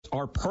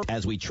are perfect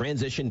as we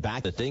transition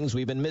back to things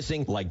we've been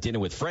missing, like dinner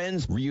with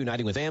friends,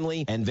 reuniting with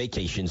family, and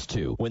vacations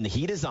too. When the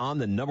heat is on,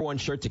 the number one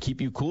shirt to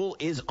keep you cool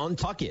is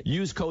Untuck It.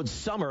 Use code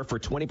SUMMER for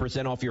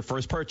 20% off your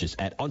first purchase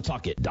at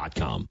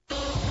untuckit.com.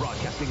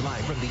 Broadcasting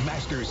live from the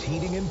Masters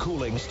Heating and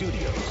Cooling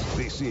Studios.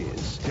 This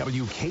is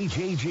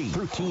WKJG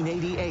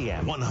 1380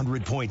 AM,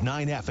 100.9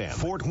 FM,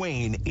 Fort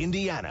Wayne,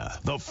 Indiana.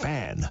 The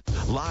Fan.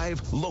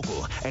 Live,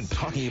 local, and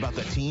talking about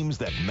the teams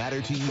that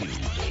matter to you.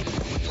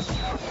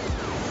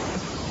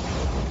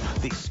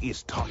 This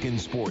is Talkin'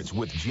 Sports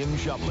with Jim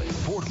Shovlin,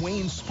 Fort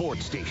Wayne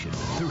Sports Station,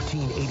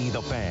 1380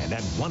 The Fan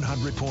and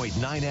 100.9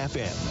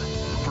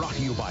 FM. Brought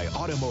to you by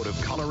Automotive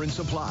Color and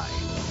Supply.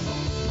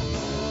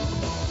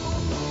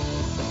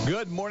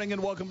 Good morning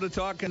and welcome to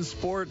Talkin'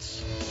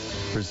 Sports,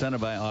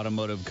 presented by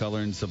Automotive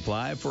Color and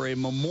Supply for a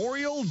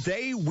Memorial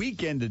Day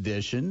weekend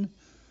edition.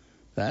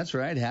 That's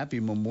right. Happy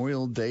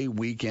Memorial Day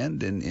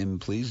weekend.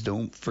 And please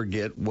don't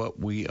forget what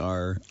we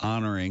are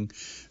honoring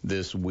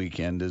this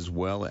weekend, as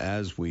well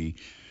as we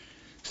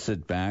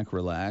sit back,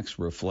 relax,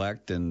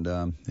 reflect, and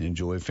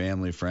enjoy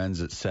family,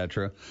 friends,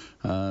 etc.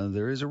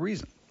 There is a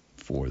reason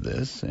for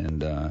this,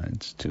 and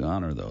it's to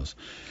honor those.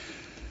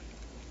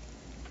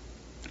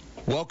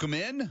 Welcome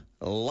in.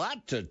 A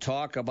lot to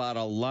talk about,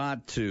 a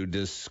lot to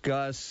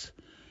discuss,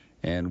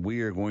 and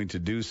we are going to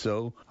do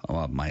so.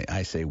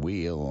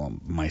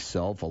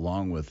 Myself,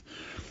 along with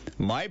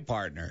my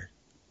partner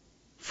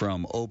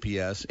from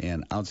OPS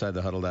and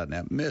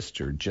OutsideTheHuddle.net,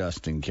 Mr.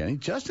 Justin Kenny.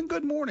 Justin,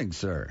 good morning,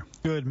 sir.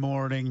 Good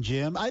morning,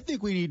 Jim. I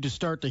think we need to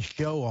start the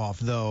show off,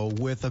 though,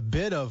 with a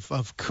bit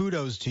of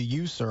kudos to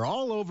you, sir.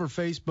 All over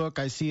Facebook,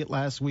 I see it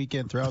last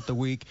weekend, throughout the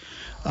week.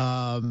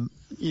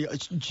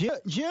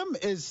 Jim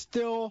is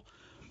still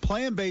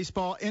playing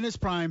baseball in his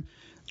prime.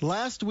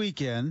 Last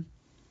weekend,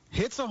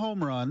 hits a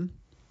home run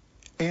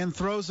and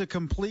throws a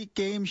complete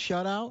game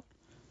shutout.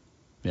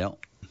 Yep.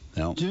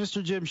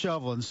 Mr. Jim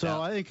Shovlin.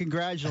 So I think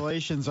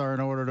congratulations are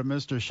in order to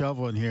Mr.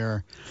 Shovlin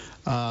here.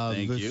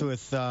 Thank you.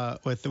 With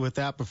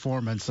that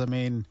performance. I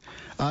mean,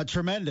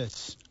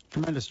 tremendous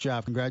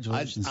job.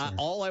 Congratulations, sir.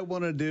 All I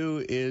want to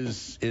do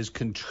is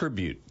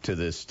contribute to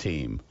this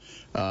team.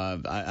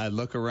 I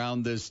look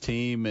around this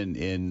team,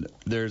 and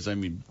there's,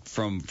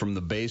 from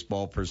the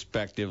baseball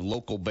perspective,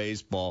 local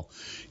baseball,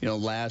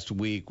 last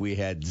week we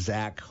had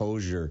Zach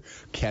Hosier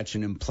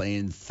catching and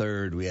playing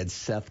third. We had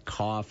Seth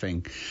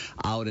Coughing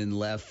out in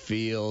left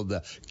field.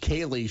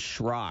 Kaylee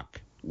Schrock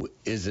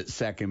is at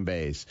second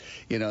base,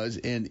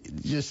 and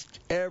just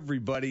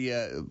everybody,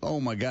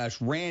 oh my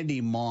gosh, Randy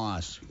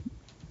Moss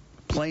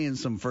playing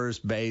some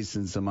first base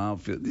and some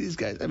outfield. These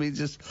guys,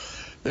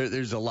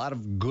 there's a lot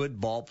of good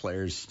ball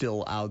players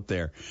still out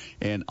there,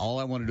 and all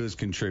I want to do is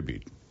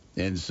contribute.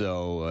 And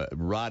so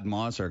Rod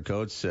Moss, our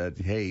coach, said,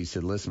 he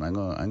said, listen, I'm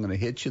going to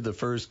hit you the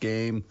first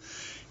game,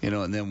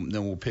 and then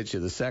we'll pitch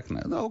you the second.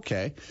 I said,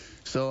 okay.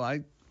 So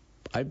I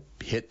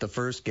hit the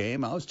first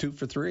game. I was 2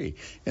 for 3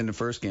 in the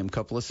first game,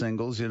 couple of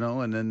singles,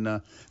 and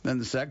then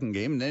the second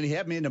game, and then he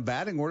had me in a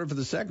batting order for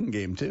the second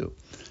game too,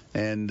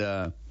 and.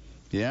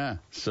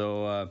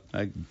 So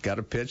I got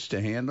a pitch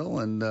to handle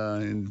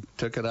and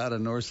took it out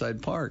of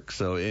Northside Park.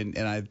 So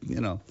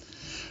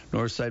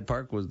Northside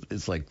Park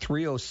it's like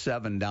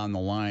 307 down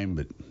the line,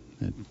 but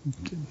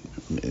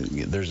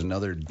there's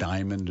another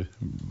diamond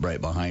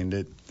right behind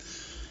it.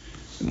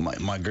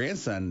 My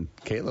grandson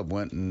Caleb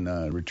went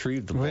and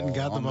retrieved the ball, and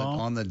got the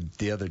ball on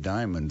the other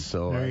diamond.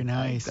 So very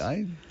nice.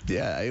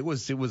 It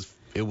was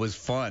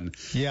fun.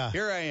 Yeah.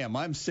 Here I am.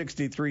 I'm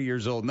 63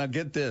 years old. Now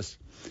get this.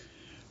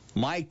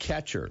 My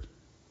catcher,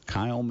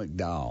 Kyle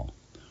McDowell,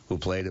 who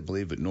played, I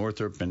believe, at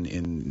Northrop and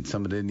in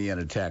some of the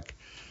Indiana Tech.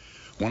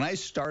 When I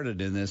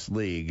started in this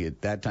league,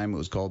 at that time it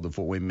was called the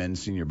Fort Wayne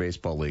Men's Senior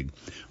Baseball League.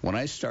 When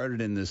I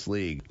started in this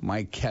league,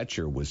 my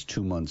catcher was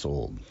 2 months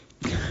old.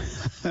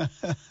 And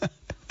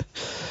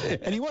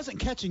he wasn't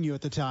catching you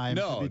at the time.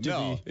 No. But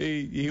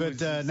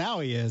now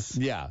he is.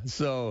 Yeah.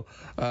 So,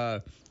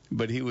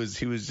 but he was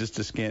just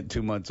a scant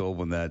 2 months old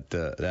when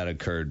that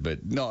occurred.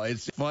 But no,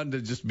 it's fun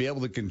to just be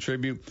able to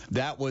contribute.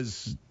 That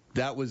was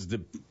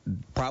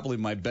probably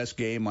my best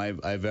game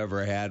I've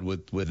ever had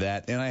with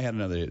that, and I had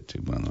another hit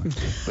too, by the way.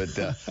 But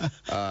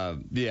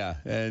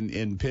and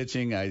in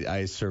pitching,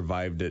 I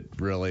survived it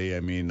really.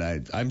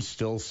 I'm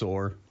still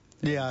sore.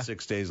 Yeah.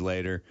 6 days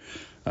later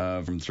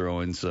from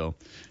throwing. So,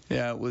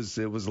 it was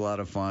a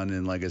lot of fun.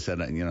 And like I said,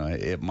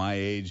 at my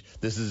age,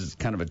 this is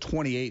kind of a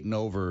 28 and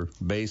over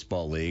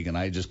baseball league, and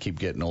I just keep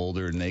getting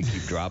older, and they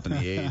keep dropping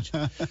the age.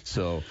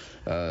 So,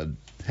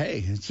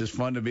 it's just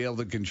fun to be able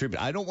to contribute.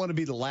 I don't want to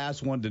be the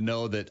last one to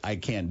know that I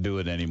can't do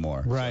it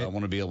anymore. Right. So I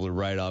want to be able to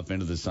ride off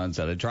into the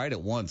sunset. I tried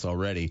it once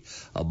already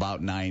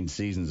about 9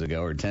 seasons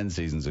ago or 10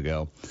 seasons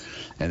ago,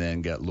 and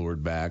then got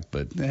lured back.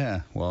 But,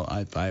 I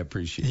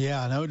appreciate it.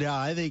 Yeah, no doubt.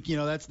 I think,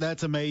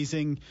 that's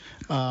amazing.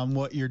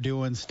 what you're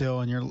doing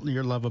still and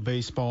your love of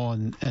baseball.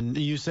 And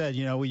you said,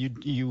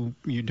 you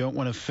don't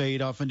want to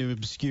fade off into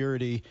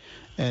obscurity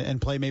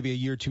and play maybe a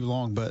year too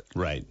long. But,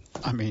 right.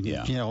 I mean,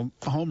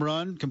 home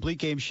run, complete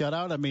game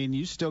shutout, I mean,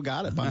 you still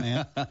got it, my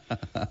man.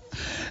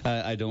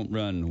 I don't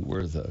run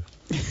worth a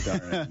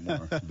darn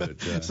anymore.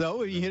 But, so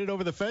when you hit it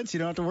over the fence, you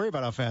don't have to worry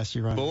about how fast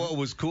you run. But what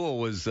was cool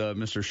was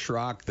Mr.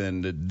 Schrock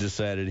then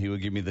decided he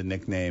would give me the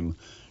nickname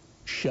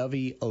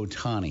Shovey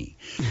Ohtani.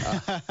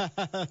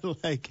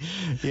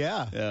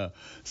 Yeah.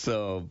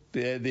 So,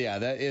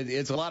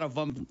 it's a lot of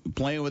fun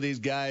playing with these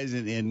guys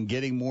and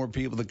getting more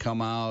people to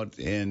come out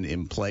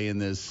and play in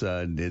this.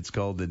 It's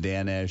called the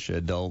Dan Esch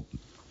Adult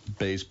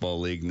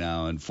Baseball League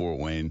now in Fort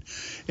Wayne,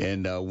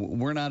 and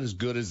we're not as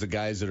good as the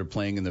guys that are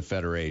playing in the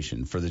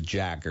Federation for the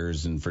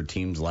Jackers and for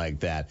teams like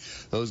that.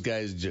 Those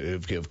guys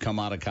have come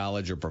out of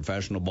college or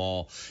professional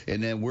ball,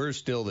 and then we're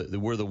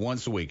the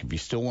once a week. If you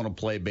still want to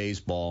play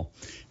baseball,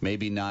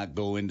 maybe not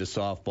go into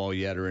softball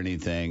yet or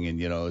anything,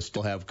 and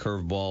still have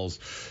curveballs,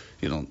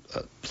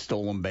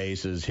 stolen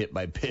bases, hit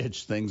by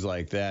pitch, things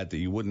like that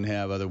you wouldn't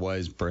have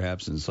otherwise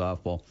perhaps in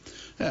softball.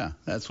 Yeah,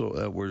 that's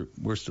what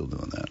we're still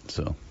doing that.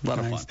 So a lot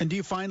of fun. And do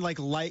you find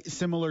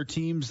similar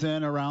teams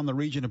then around the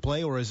region to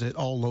play, or is it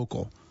all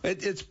local?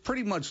 It's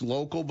pretty much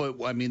local,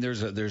 but I mean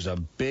there's a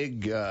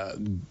big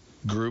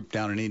group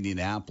down in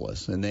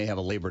Indianapolis, and they have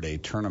a Labor Day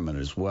tournament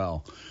as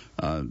well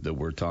that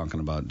we're talking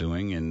about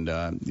doing. And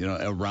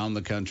around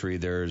the country,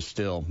 there's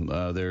still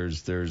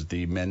there's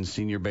the men's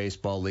senior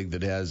baseball league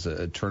that has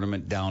a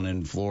tournament down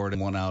in Florida,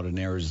 one out in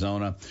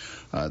Arizona.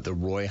 The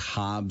Roy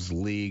Hobbs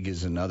League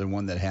is another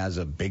one that has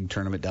a big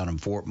tournament down in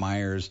Fort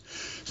Myers.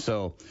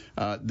 So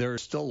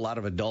there's still a lot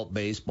of adult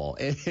baseball,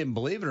 and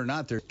believe it or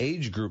not, there's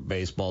age group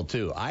baseball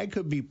too. I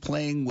could be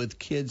playing with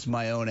kids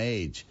my own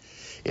age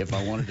if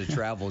I wanted to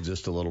travel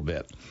just a little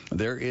bit.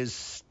 There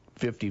is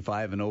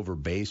 55 and over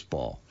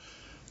baseball.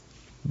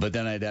 But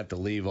then I'd have to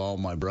leave all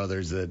my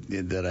brothers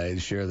that I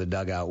share the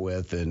dugout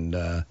with, and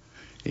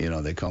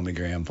they call me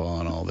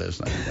grandpa and all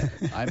this.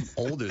 I'm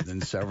older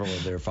than several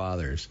of their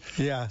fathers.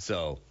 Yeah.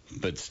 So,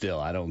 but still,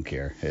 I don't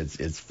care.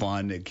 It's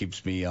fun. It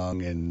keeps me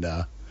young, and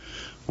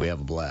we have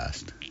a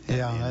blast.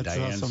 Yeah, and that's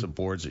Diane awesome.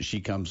 supports it. She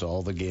comes to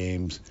all the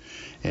games,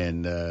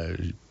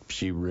 and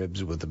she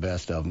ribs with the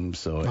best of them.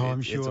 So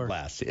I'm sure. It's a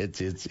blast.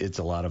 It's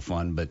a lot of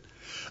fun. But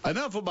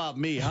enough about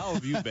me. How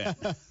have you been?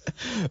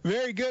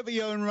 Very good. But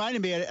it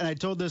reminded me, and I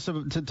told this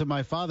to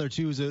my father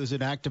too, who's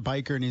an active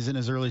biker, and he's in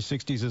his early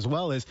 60s as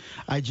well. Is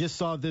I just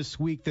saw this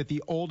week that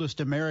the oldest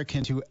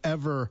American to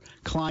ever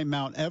climb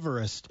Mount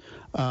Everest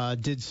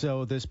did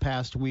so this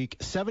past week,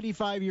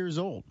 75 years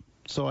old.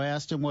 So I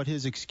asked him what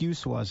his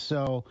excuse was.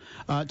 So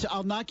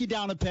I'll knock you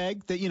down a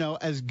peg that,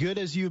 as good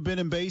as you've been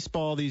in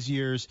baseball these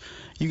years,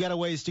 you got a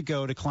ways to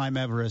go to climb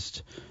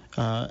Everest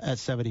at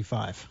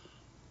 75.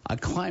 I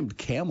climbed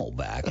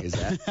Camelback. Is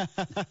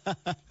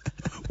that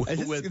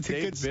with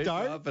Dave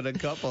Bischoff and a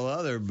couple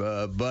other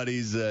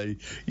buddies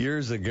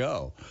years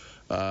ago,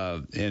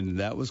 and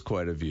that was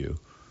quite a view.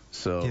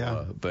 So,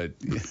 yeah.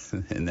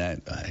 And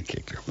that I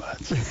kicked their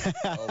butts.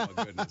 Oh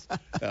my goodness!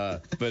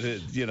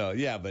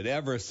 But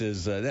Everest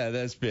is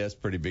that's a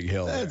pretty big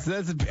hill. That's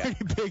a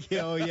pretty big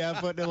hill. Yeah,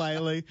 putting it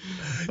lightly.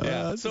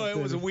 Yeah. So it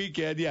was a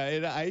weekend. Yeah,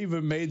 and I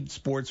even made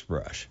Sports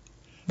Brush.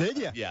 Did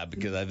you? Yeah,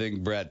 because I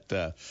think Brett.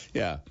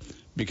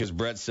 Because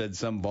Brett said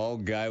some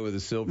bald guy with a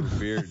silver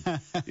beard,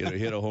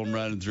 hit a home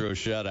run and threw a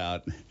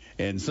shutout.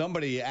 And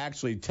somebody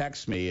actually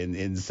texted me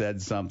and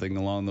said something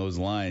along those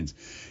lines.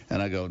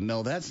 And I go,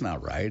 no, that's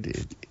not right.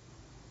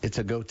 It's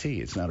a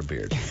goatee. It's not a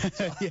beard.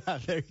 Yeah,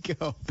 there you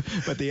go.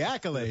 But the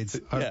accolades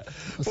are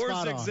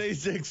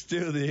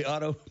 46862, the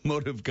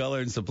Automotive Color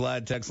and Supply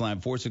text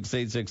line,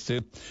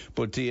 46862.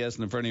 Put TS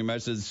in the front of your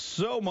message.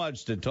 So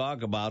much to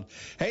talk about.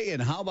 Hey,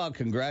 and how about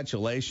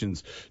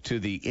congratulations to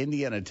the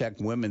Indiana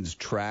Tech women's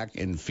track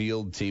and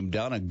field team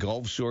down at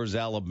Gulf Shores,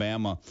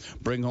 Alabama.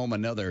 Bring home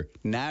another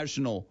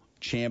national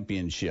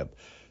championship.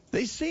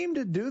 They seem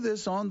to do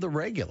this on the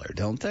regular,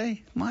 don't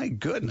they? My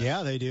goodness.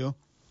 Yeah, they do.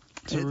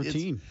 It's a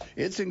routine.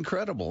 It's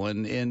incredible,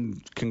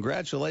 and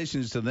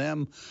congratulations to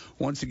them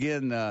once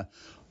again.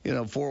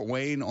 Fort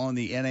Wayne on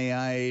the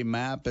NAIA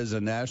map as a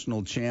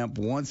national champ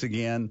once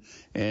again,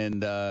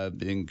 and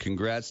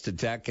congrats to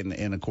Tech,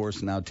 and of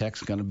course now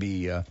Tech's going to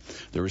be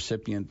the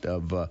recipient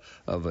of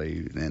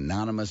an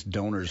anonymous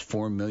donor's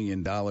 $4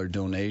 million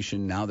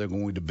donation. Now they're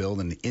going to build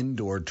an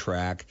indoor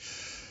track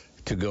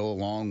to go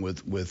along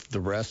with the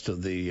rest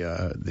of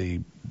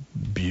the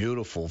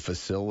beautiful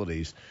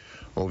facilities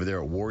over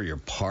there at Warrior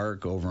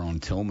Park over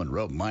on Tillman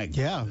Road.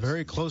 Yeah,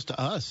 very close to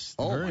us.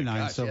 Oh, very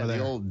nice over there.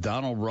 The old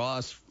Donald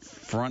Ross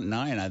front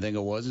nine, I think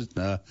it was,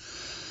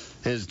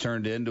 has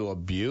turned into a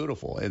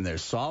beautiful. And their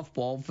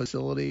softball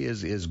facility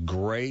is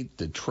great.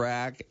 The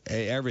track,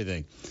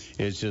 everything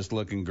is just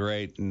looking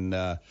great. And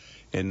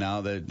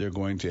now that they're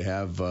going to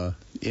have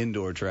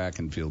indoor track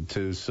and field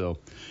too, so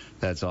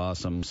that's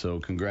awesome. So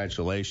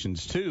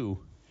congratulations to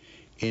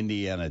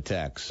Indiana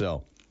Tech.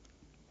 So.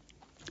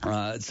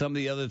 Some of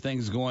the other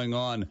things going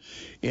on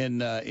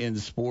in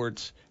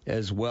sports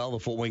as well. The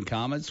Fort Wayne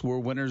Komets were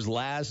winners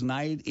last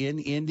night in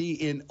Indy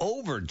in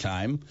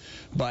overtime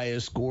by a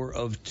score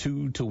of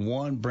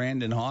 2-1.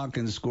 Brandon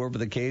Hawkins scored for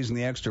the K's in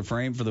the extra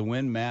frame for the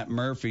win. Matt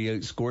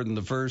Murphy scored in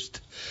the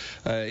first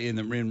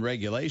in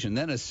regulation,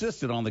 then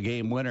assisted on the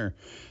game winner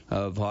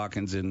of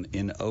Hawkins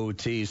in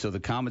OT. So the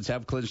Komets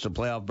have clinched a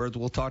playoff berth.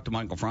 We'll talk to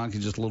Michael Franke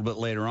just a little bit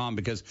later on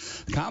because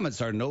the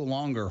Komets are no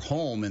longer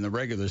home in the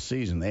regular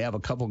season. They have a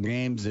couple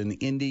games in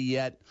Indy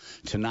yet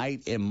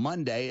tonight and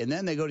Monday, and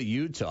then they go to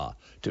Utah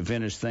to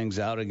finish things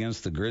out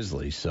against the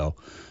Grizzlies. So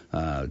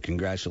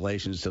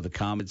congratulations to the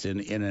Komets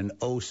in an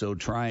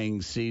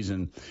oh-so-trying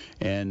season.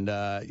 And,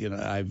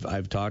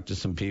 I've talked to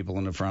some people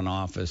in the front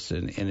office,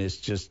 and it's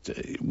just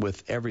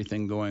with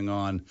everything going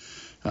on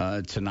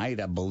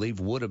tonight, I believe,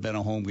 would have been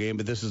a home game,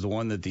 but this is the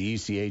one that the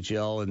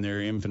ECHL in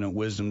their infinite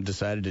wisdom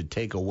decided to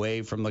take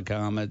away from the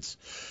Komets.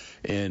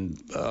 And,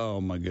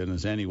 oh, my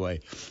goodness,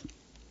 anyway.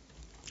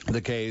 The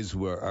K's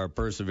are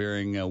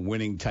persevering,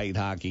 winning tight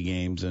hockey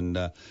games, and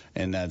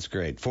that's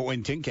great. Fort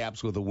Wayne Tin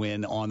Caps with a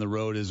win on the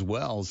road as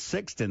well,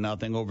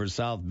 6-0 over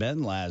South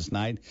Bend last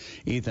night.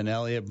 Ethan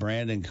Elliott,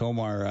 Brandon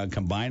Komar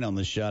combined on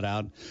the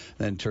shutout.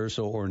 Then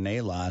Terso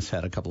Ornelas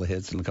had a couple of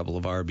hits and a couple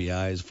of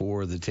RBIs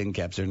for the Tin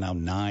Caps. They're now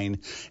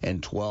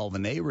 9-12,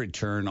 and they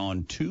return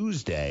on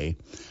Tuesday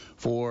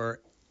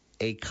for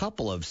a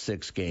couple of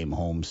 6-game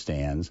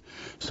homestands.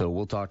 So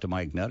we'll talk to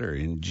Mike Nutter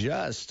in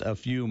just a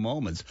few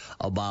moments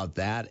about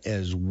that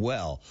as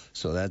well.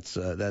 So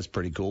that's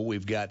pretty cool.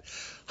 We've got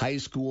high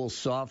school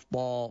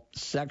softball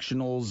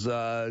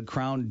sectionals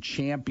crowned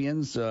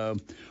champions.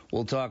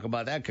 We'll talk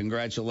about that.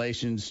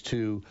 Congratulations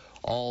to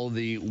all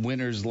the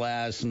winners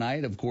last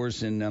night. Of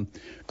course, in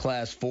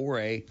Class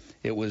 4A,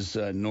 it was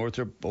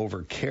Northrop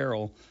over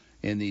Carroll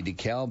in the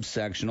DeKalb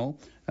sectional.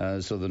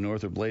 So the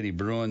Northrop Lady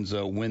Bruins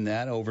win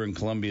that over in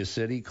Columbia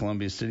City.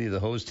 Columbia City, the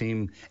host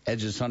team,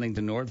 edges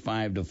Huntington North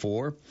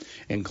 5-4.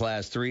 In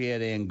Class 3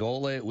 at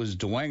Angola, it was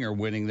Dwenger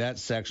winning that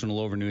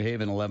sectional over New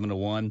Haven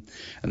 11-1.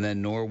 And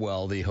then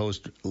Norwell, the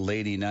host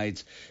Lady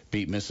Knights,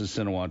 beat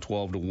Mississinewa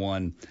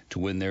 12-1 to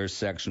win their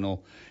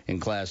sectional.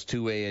 In Class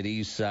 2A at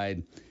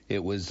Eastside,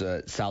 it was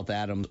South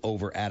Adams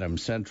over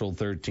Adams Central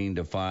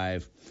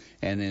 13-5.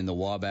 And in the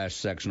Wabash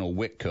sectional,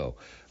 Whitco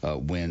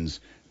wins,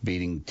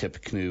 beating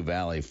Tippecanoe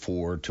Valley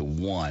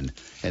 4-1.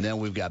 And then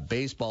we've got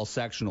baseball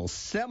sectional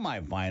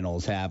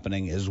semifinals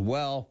happening as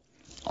well,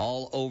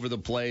 all over the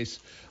place.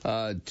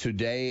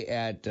 Today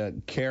at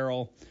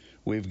Carroll,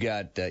 we've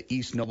got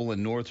East Noble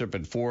and Northrop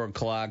at 4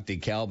 o'clock,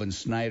 DeKalb and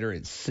Snyder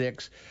at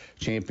 6.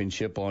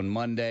 Championship on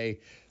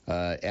Monday.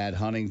 At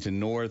Huntington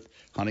North.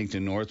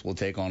 Huntington North will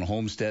take on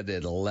Homestead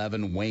at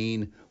 11.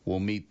 Wayne will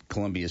meet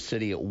Columbia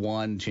City at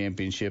 1.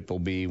 Championship will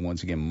be,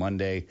 once again,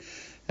 Monday.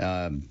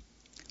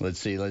 Let's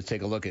see. Let's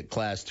take a look at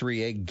Class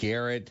 3A.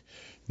 Garrett,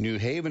 New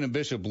Haven, and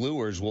Bishop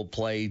Luers will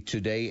play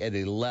today at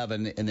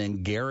 11. And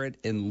then Garrett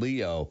and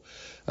Leo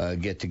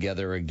get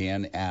together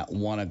again at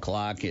 1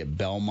 o'clock at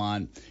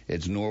Belmont.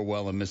 It's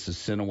Norwell and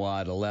Mississinewa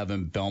at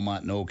 11.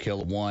 Belmont and Oak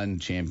Hill at 1.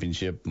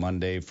 Championship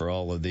Monday for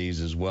all of these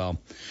as well.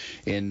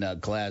 In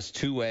Class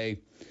 2A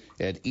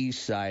at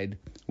Eastside,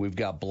 we've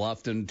got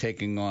Bluffton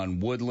taking on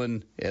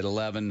Woodland at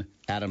 11.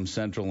 Adams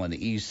Central and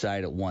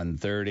Eastside at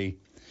 1:30.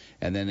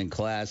 And then in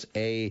Class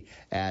A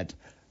at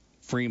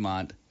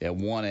Fremont at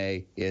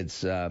 1A,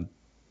 it's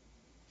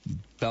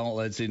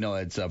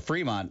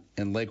Fremont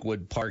and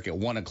Lakewood Park at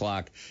 1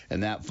 o'clock,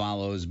 and that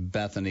follows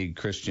Bethany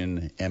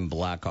Christian and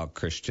Blackhawk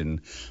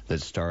Christian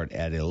that start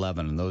at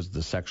 11. And those are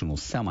the sectional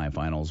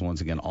semifinals.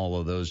 Once again, all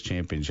of those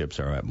championships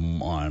are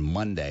on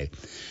Monday,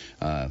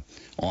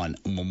 on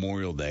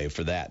Memorial Day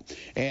for that.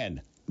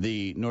 And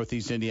the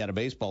Northeast Indiana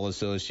Baseball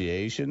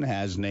Association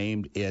has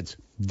named its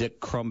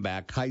Dick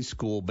Crumback High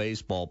School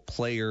Baseball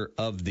Player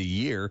of the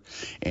Year,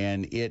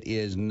 and it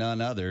is none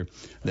other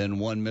than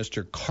one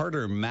Mr.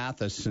 Carter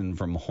Matheson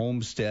from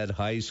Homestead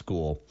High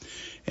School.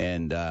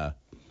 And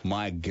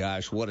my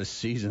gosh, what a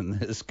season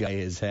this guy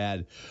has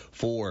had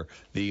for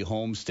the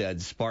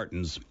Homestead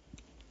Spartans.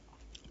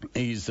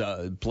 He's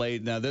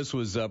played. Now, this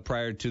was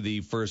prior to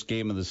the first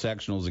game of the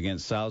sectionals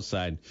against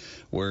Southside,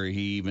 where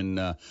he even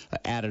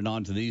added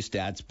on to these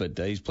stats. But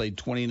he's played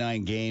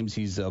 29 games.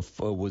 He's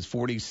was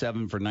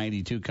 47 for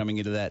 92 coming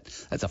into that.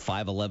 That's a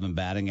 5.11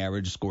 batting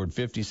average. Scored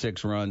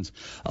 56 runs,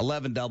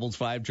 11 doubles,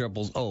 5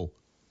 triples.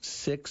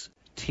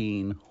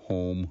 16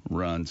 home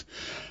runs,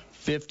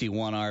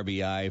 51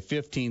 RBI,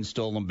 15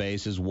 stolen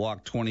bases,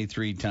 walked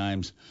 23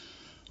 times.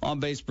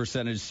 On-base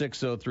percentage,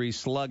 .603,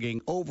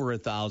 slugging over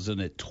 1,000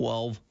 at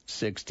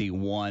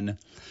 .1261.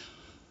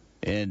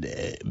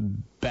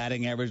 And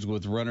batting average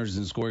with runners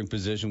in scoring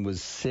position was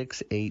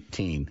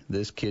 .618.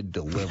 This kid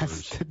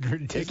delivers. That's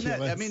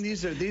ridiculous.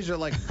 These are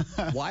like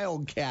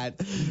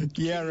wildcat.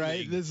 Yeah,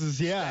 right. This is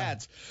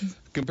stats,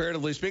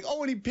 comparatively speaking.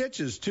 Oh, and he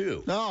pitches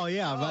too. Oh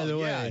yeah. By the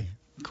way.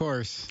 Of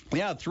course.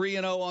 Yeah,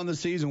 3-0 on the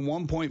season,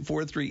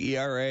 1.43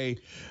 ERA,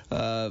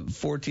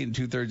 14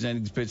 2/3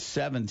 innings pitched,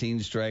 17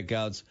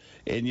 strikeouts.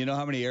 And you know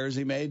how many errors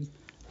he made?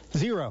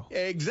 0.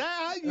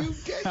 Exactly.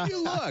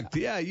 You looked.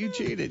 Yeah, you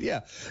cheated.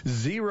 Yeah.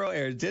 0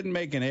 errors. Didn't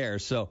make an error.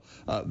 So,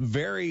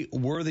 very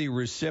worthy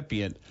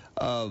recipient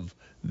of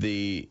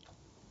the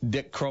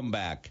Dick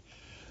Crumbach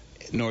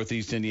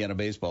Northeast Indiana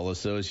Baseball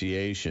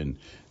Association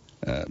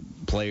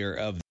Player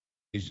of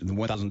the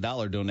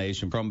 $1,000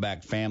 donation from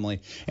Crumbach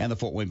family and the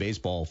Fort Wayne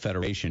Baseball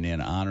Federation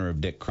in honor of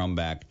Dick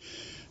Crumbach.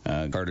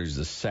 Carter's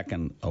the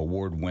second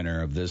award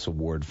winner of this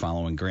award,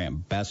 following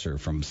Grant Besser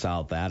from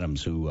South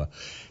Adams, who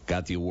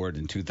got the award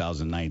in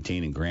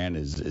 2019. And Grant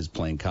is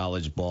playing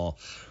college ball.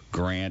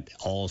 Grant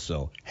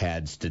also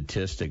had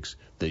statistics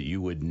that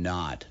you would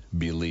not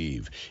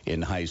believe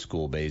in high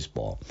school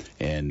baseball.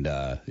 And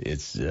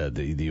it's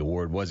the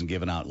award wasn't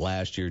given out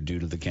last year due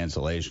to the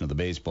cancellation of the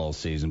baseball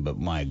season, but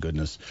my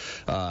goodness,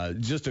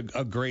 just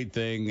a great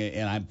thing.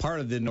 And I'm part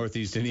of the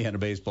Northeast Indiana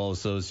Baseball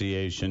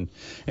Association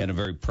and a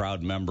very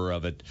proud member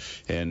of it.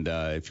 And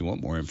if you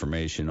want more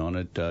information on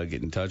it,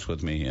 get in touch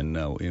with me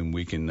and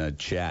we can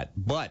chat.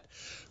 But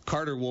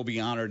Carter will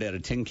be honored at a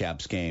Tin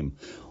Caps game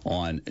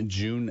on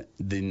June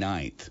the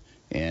 9th,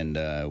 and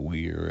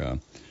we're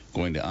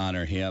going to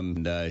honor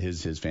him. And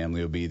his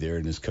family will be there,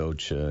 and his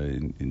coach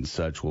and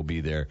such will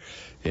be there,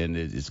 and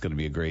it's going to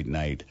be a great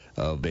night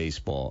of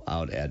baseball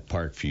out at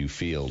Parkview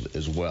Field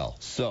as well.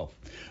 So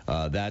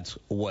that's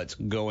what's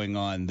going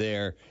on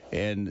there,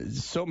 and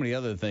so many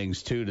other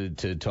things too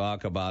to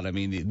talk about. I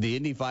mean, the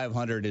Indy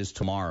 500 is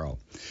tomorrow.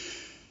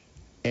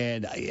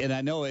 And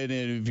I know, and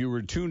if you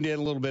were tuned in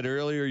a little bit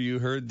earlier, you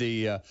heard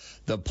the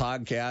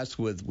podcast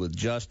with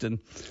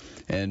Justin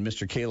and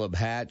Mr. Caleb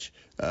Hatch,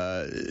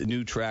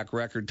 new track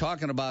record,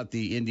 talking about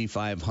the Indy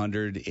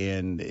 500,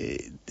 and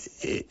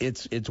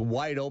it's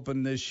wide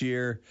open this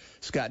year.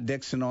 Scott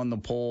Dixon on the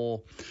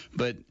pole,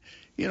 but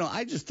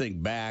I just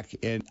think back,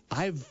 and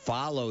I've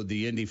followed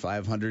the Indy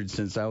 500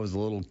 since I was a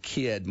little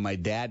kid. My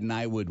dad and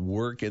I would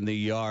work in the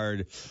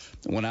yard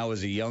when I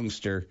was a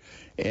youngster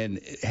and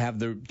have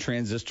the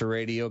transistor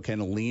radio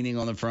kind of leaning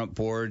on the front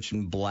porch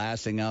and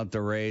blasting out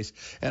the race.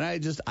 And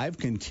I've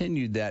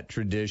continued that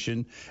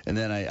tradition. And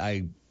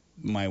then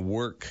my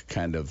work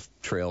kind of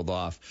trailed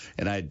off,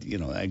 and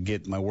I'd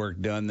get my work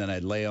done, then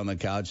I'd lay on the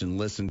couch and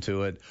listen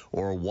to it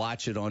or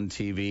watch it on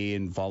TV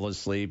and fall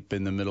asleep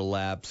in the middle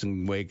laps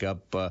and wake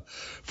up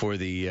for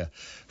the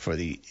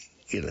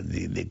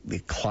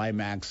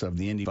climax of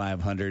the Indy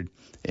 500.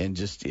 And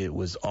it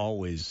was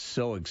always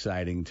so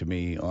exciting to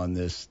me on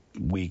this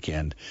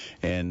weekend.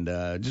 And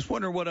just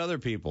wonder what other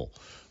people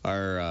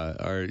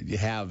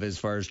have as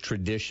far as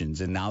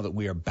traditions. And now that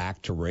we are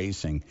back to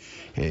racing,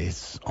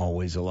 it's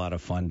always a lot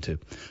of fun to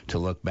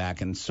look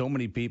back. And so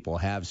many people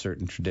have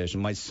certain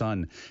traditions. My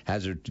son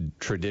has a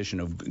tradition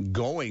of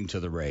going to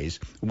the race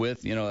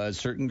with a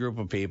certain group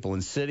of people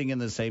and sitting in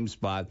the same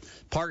spot,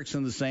 parks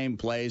in the same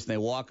place, and they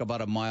walk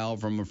about a mile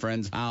from a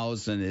friend's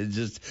house. And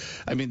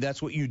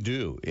that's what you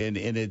do. And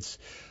it's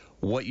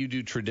what you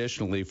do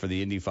traditionally for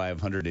the Indy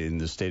 500 in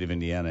the state of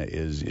Indiana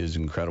is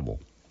incredible.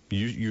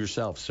 You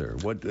yourself, sir,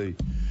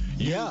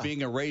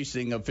 being a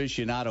racing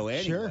aficionado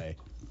anyway. Sure.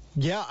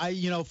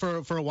 Yeah,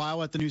 for a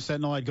while at the News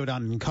Sentinel, I'd go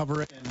down and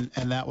cover it,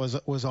 and that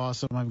was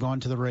awesome. I've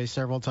gone to the race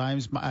several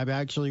times. I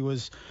actually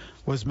was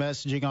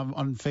messaging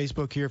on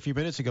Facebook here a few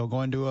minutes ago,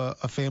 going to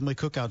a family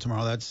cookout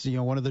tomorrow. That's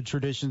one of the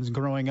traditions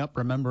growing up,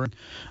 remembering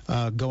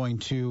going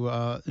to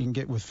and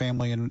get with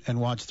family and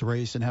watch the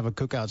race and have a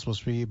cookout. It's supposed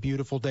to be a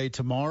beautiful day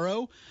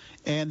tomorrow,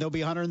 and there'll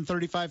be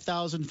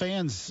 135,000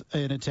 fans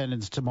in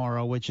attendance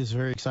tomorrow, which is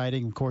very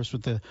exciting. Of course,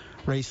 with the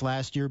race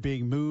last year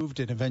being moved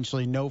and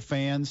eventually no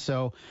fans,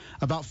 so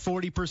about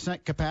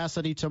 40%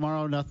 capacity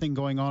tomorrow. Nothing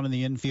going on in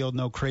the infield,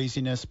 no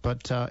craziness,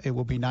 but it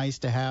will be nice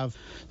to have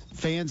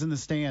fans in the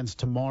stands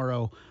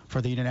tomorrow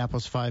for the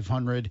Indianapolis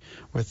 500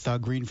 with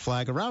green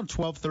flag around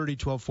 12:30,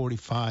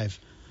 12:45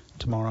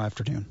 tomorrow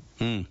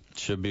afternoon.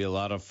 Should be a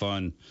lot of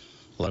fun.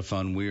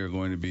 We are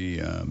going to be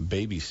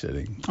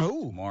babysitting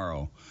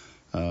tomorrow.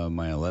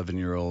 My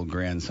 11-year-old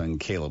grandson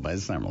Caleb.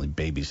 It's not really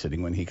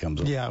babysitting when he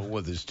comes over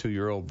with his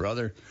 2-year-old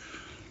brother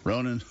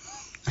Ronan.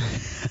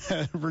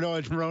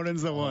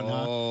 Ronan's the one,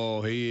 huh?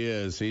 Oh, he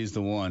is. He's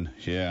the one.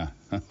 Yeah.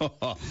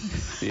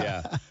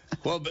 Yeah.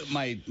 Well, but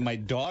my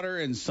daughter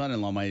and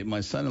son-in-law,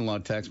 my son-in-law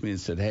texted me and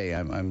said, hey,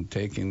 I'm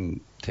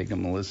taking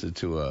Melissa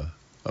to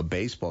a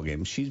baseball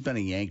game. She's been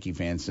a Yankee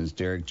fan since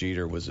Derek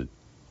Jeter was a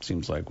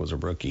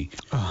rookie.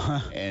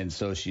 And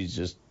so she's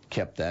just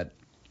kept that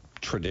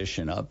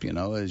tradition up,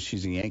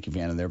 she's a Yankee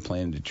fan, and they're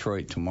playing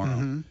Detroit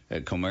tomorrow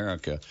at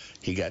Comerica.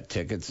 He got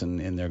tickets,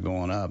 and they're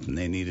going up, and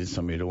they needed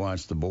somebody to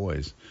watch the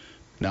boys.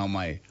 Now,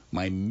 my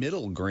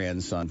middle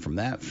grandson from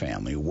that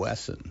family,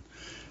 Wesson,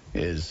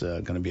 is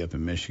going to be up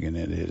in Michigan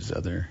at his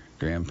other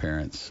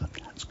grandparents.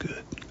 That's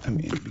good. I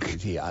mean,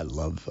 because I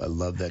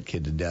love that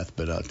kid to death,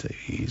 but I'll tell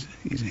you,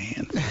 he's a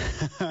handful.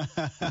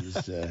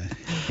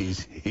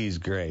 He's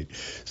great.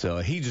 So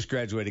he just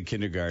graduated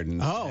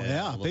kindergarten. Oh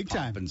yeah, big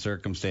time. Pomp and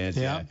circumstance.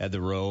 Yeah, had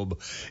the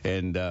robe,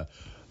 and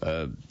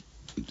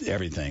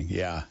everything,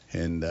 yeah.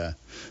 And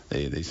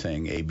they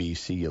sang "A.B.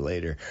 See you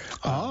later."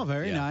 Oh,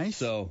 very nice.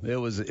 So it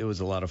was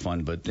a lot of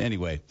fun. But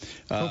anyway,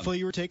 hopefully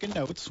you were taking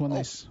notes when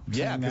they sang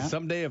because that.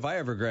 someday if I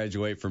ever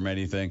graduate from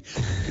anything,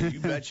 you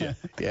betcha.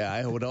 Yeah,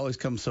 I would always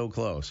come so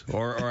close,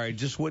 or I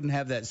just wouldn't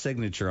have that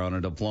signature on a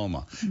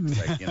diploma.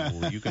 It's like,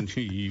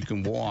 you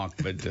can walk,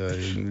 but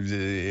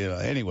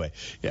anyway,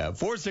 yeah.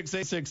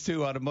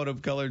 46862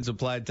 Automotive Color and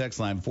Supply text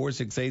line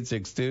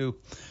 46862.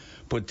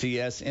 Put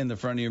TS in the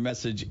front of your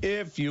message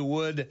if you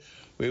would.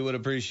 We would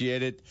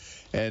appreciate it.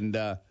 And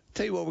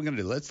tell you what we're going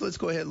to do. Let's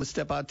go ahead. Let's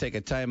step out, take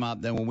a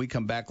timeout. Then when we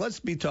come back, let's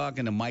be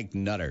talking to Mike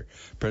Nutter,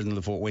 president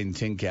of the Fort Wayne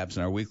Tin Caps,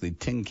 in our weekly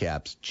Tin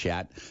Caps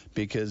chat,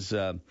 because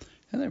they're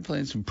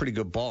playing some pretty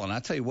good ball. And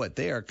I'll tell you what,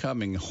 they are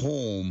coming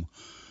home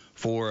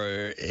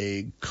for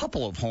a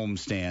couple of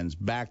homestands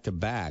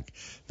back-to-back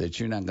that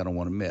you're not going to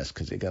want to miss,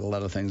 because they got a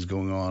lot of things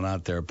going on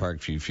out there at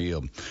Parkview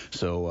Field.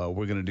 So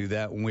we're going to do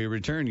that when we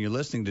return. You're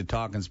listening to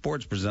Talking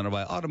Sports, presented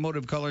by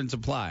Automotive Color and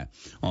Supply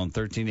on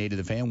 1380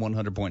 The Fan,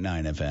 100.9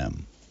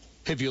 FM.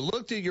 Have you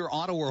looked at your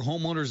auto or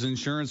homeowner's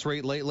insurance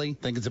rate lately?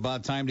 Think it's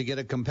about time to get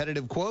a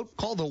competitive quote?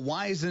 Call the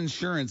Wise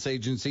Insurance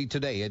Agency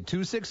today at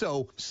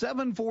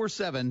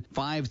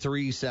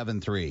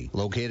 260-747-5373.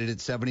 Located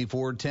at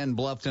 7410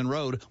 Bluffton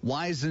Road,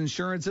 Wise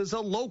Insurance is a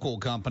local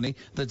company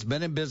that's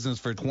been in business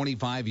for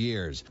 25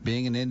 years.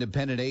 Being an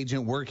independent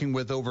agent working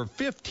with over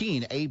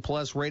 15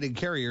 A-plus rated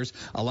carriers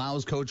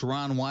allows Coach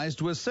Ron Wise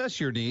to assess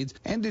your needs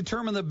and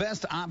determine the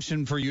best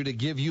option for you to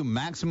give you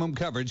maximum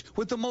coverage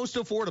with the most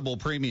affordable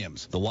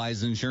premiums. The Wise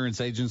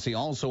Insurance Agency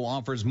also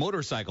offers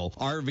motorcycle,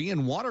 RV,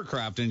 and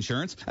watercraft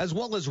insurance, as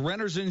well as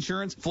renter's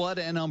insurance, flood,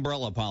 and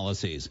umbrella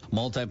policies.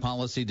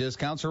 Multi-policy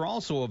discounts are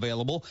also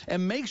available,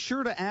 and make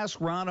sure to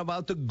ask Ron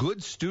about the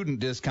good student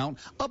discount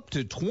up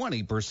to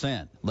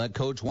 20%. Let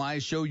Coach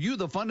Wise show you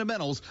the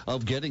fundamentals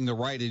of getting the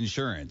right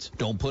insurance.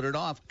 Don't put it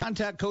off.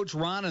 Contact Coach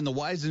Ron and the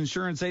Wise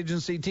Insurance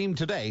Agency team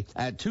today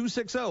at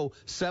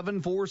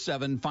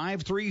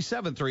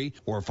 260-747-5373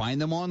 or find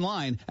them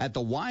online at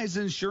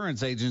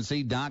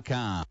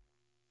thewiseinsuranceagency.com.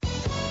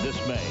 This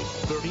May,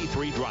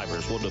 33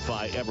 drivers will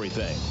defy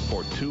everything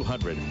for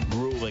 200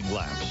 grueling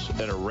laps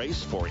in a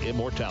race for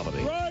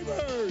immortality.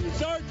 Drivers,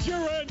 start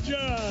your engine!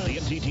 The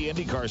NTT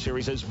IndyCar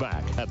Series is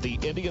back at the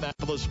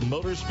Indianapolis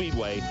Motor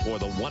Speedway for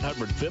the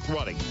 105th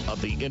running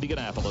of the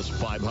Indianapolis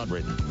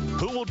 500.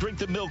 Who will drink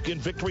the milk in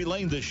Victory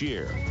Lane this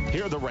year?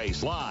 Hear the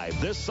race live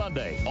this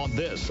Sunday on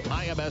this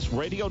IMS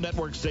Radio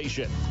Network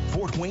station.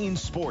 Fort Wayne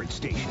Sports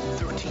Station,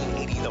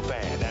 1380 The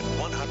Fan at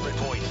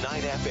 100.9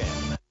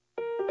 FM.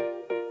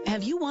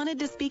 Have you wanted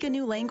to speak a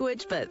new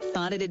language but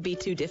thought it'd be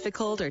too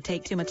difficult or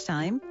take too much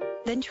time?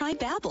 Then try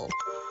Babbel.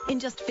 In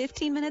just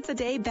 15 minutes a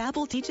day,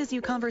 Babbel teaches you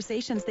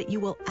conversations that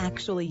you will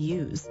actually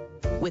use.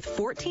 With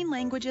 14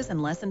 languages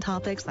and lesson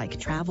topics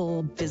like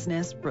travel,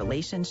 business,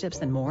 relationships,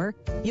 and more,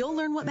 you'll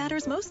learn what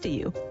matters most to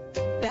you.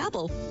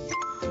 Babbel.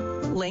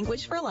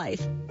 Language for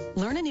life.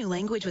 Learn a new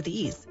language with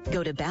ease.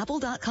 Go to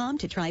Babbel.com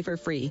to try for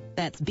free.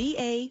 That's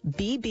BABBEL.com.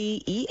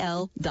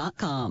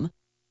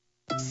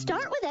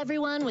 Start with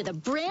everyone with a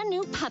brand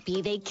new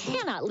puppy they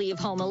cannot leave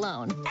home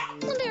alone.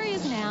 And there he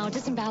is now,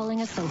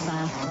 disemboweling a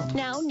sofa.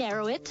 Now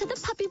narrow it to the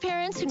puppy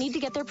parents who need to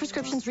get their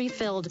prescriptions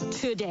refilled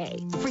today.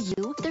 For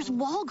you, there's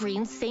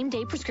Walgreens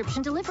same-day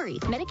prescription delivery.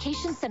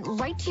 Medication sent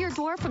right to your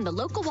door from the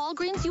local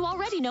Walgreens you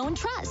already know and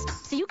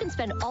trust. So you can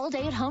spend all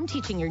day at home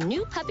teaching your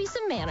new puppy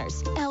some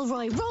manners.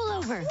 Elroy, roll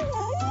over.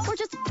 Or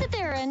just sit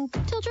there and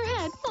tilt your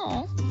head.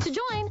 Aw. To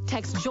join,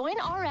 text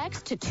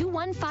JOIN-RX to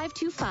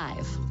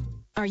 21525.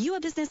 Are you a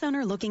business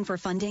owner looking for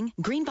funding?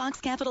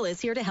 Greenbox Capital is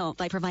here to help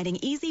by providing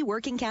easy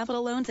working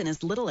capital loans in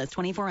as little as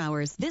 24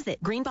 hours.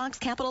 Visit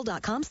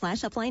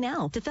greenboxcapital.com/apply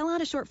now to fill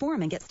out a short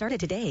form and get started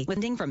today.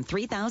 Funding from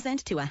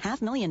 $3,000 to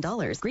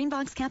 $500,000.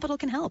 Greenbox Capital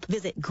can help.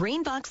 Visit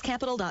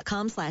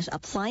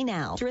greenboxcapital.com/apply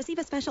now to receive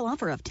a special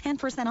offer of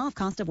 10% off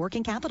cost of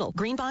working capital.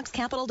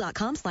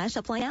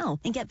 Greenboxcapital.com/apply now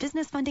and get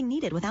business funding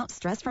needed without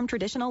stress from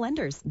traditional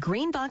lenders.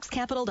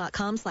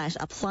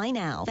 Greenboxcapital.com/apply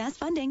now. Fast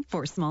funding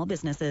for small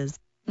businesses.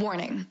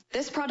 Warning,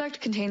 this product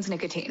contains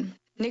nicotine.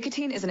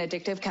 Nicotine is an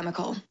addictive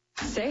chemical.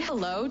 Say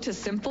hello to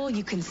simple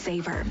you can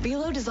savor.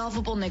 Velo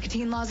dissolvable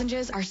nicotine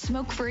lozenges are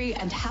smoke-free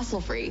and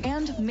hassle-free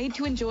and made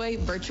to enjoy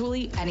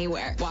virtually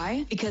anywhere.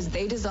 Why? Because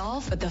they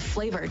dissolve, but the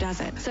flavor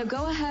doesn't. So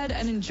go ahead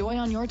and enjoy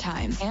on your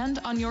time and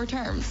on your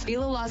terms.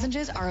 Velo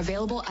lozenges are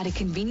available at a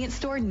convenience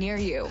store near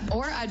you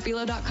or at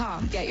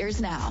Velo.com. Get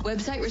yours now.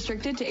 Website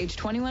restricted to age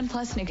 21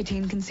 plus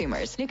nicotine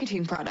consumers.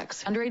 Nicotine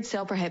products. Underage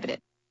sale prohibited.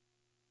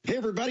 Hey,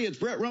 everybody, it's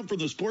Brett Rump from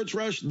the Sports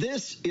Rush.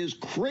 This is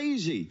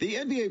crazy. The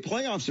NBA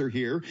playoffs are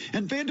here,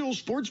 and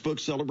FanDuel Sportsbook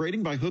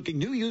celebrating by hooking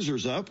new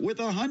users up with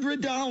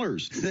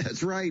 $100.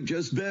 That's right.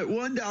 Just bet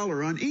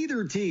 $1 on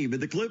either team in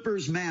the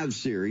Clippers-Mavs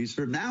series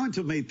from now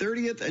until May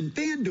 30th, and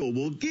FanDuel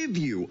will give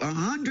you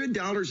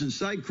 $100 in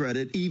site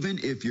credit even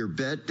if your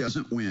bet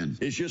doesn't win.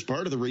 It's just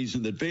part of the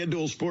reason that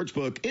FanDuel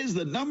Sportsbook is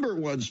the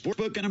 #1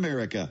 sportsbook in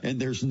America, and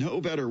there's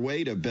no better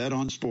way to bet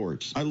on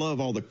sports. I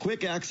love all the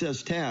quick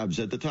access tabs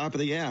at the top of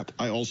the app.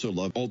 I also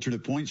love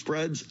alternate point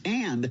spreads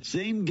and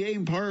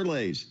same-game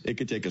parlays. It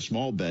could take a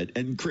small bet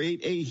and create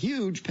a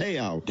huge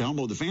payout.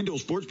 Download the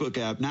FanDuel Sportsbook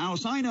app now.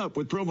 Sign up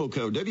with promo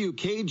code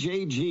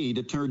WKJG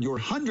to turn your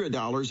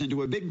 $100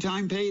 into a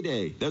big-time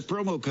payday. That's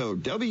promo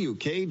code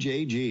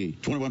WKJG.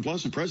 21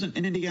 plus and present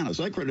in Indiana.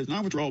 Site credit is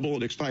non-withdrawable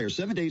and expires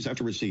 7 days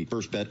after receipt.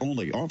 First bet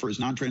only. Offer is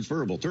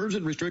non-transferable. Terms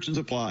and restrictions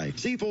apply.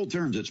 See full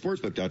terms at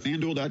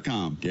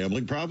sportsbook.fanduel.com.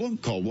 Gambling problem?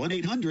 Call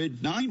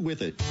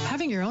 1-800-9-WITH-IT.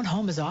 Having your own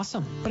home is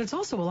awesome, but it's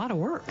also a lot of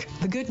work.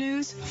 The good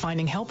news?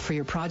 Finding help for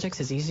your projects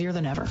is easier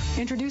than ever.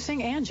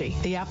 Introducing Angie,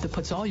 the app that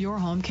puts all your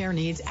home care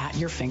needs at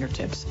your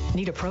fingertips.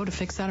 Need a pro to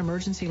fix that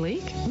emergency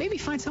leak? Maybe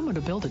find someone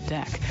to build a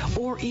deck,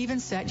 or even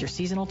set your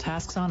seasonal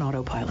tasks on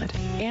autopilot.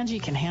 Angie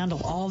can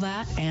handle all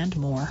that and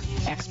more.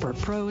 Expert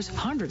pros,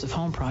 hundreds of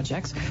home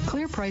projects,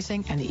 clear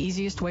pricing, and the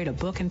easiest way to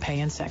book and pay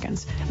in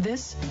seconds.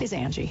 This is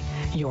Angie,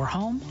 your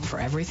home for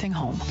everything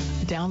home.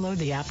 Download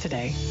the app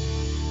today.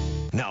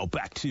 Now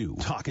back to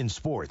Talkin'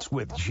 Sports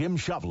with Jim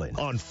Shovlin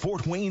on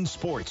Fort Wayne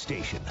Sports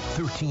Station,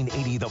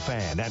 1380 The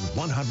Fan and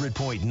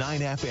 100.9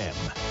 FM.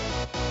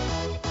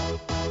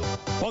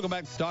 Welcome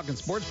back to Talkin'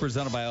 Sports,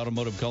 presented by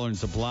Automotive Color and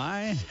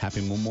Supply.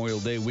 Happy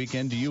Memorial Day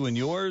weekend to you and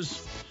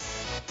yours.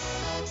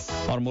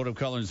 Automotive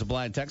Color and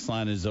Supply text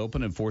line is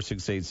open at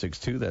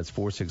 46862. That's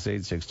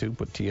 46862.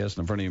 Put TS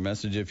in front of your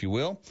message, if you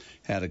will.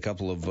 Had a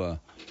couple of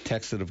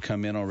texts that have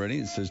come in already.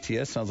 It says,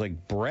 TS, sounds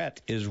like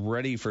Brett is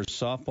ready for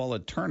softball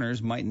at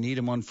Turner's. Might need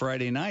him on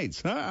Friday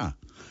nights.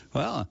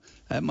 Well,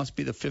 that must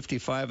be the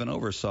 55 and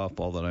over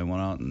softball that I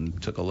went out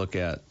and took a look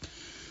at.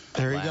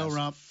 There you go,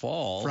 Rump.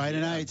 Fall.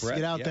 Friday nights. Brett,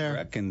 get out there.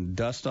 Brett can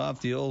dust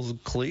off the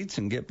old cleats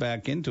and get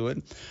back into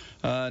it.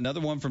 Another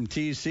one from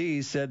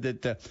TC said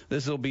that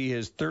this will be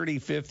his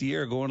 35th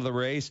year going to the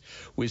race.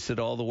 We sit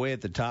all the way at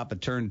the top of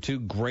turn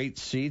 2. Great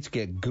seats.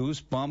 Get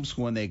goosebumps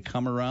when they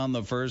come around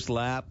the first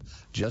lap.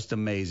 Just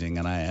amazing.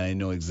 And I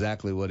know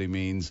exactly what he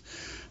means.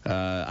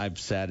 I've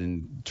sat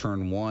in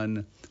turn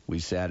 1. We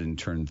sat in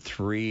turn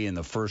 3 in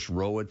the first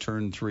row of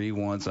turn 3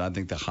 once. I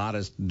think the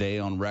hottest day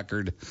on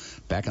record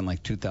back in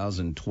like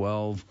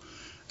 2012.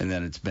 And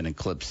then it's been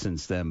eclipsed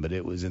since then, but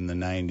it was in the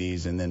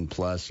 90s. And then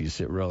plus you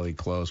sit really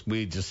close.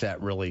 We just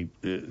sat really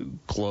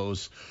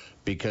close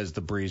because the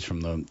breeze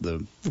from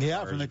the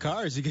cars. From the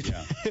cars. You get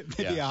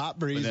maybe a hot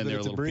breeze, and then but there are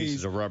it's a little breeze.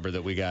 Pieces of rubber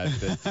that we got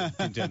to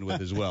contend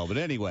with as well. But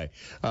anyway,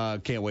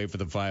 can't wait for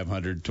the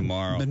 500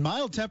 tomorrow. And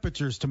mild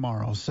temperatures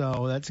tomorrow,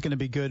 so that's going to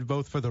be good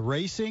both for the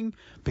racing,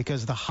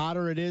 because the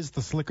hotter it is,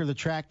 the slicker the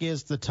track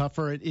is, the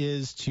tougher it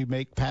is to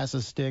make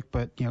passes stick.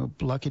 But,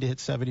 lucky to hit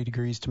 70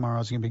 degrees tomorrow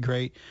is going to be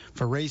great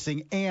for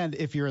racing. And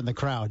if you're in the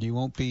crowd, you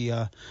won't be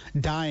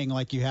dying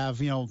like you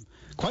have,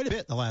 quite a bit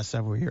in the last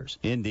several years.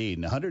 Indeed.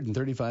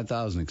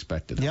 135,000 expected.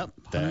 Yep,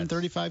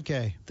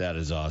 135K. That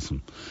is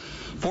awesome.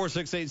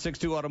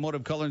 46862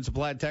 Automotive Color and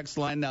Supply text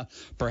line. Now,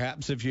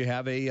 perhaps if you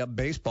have a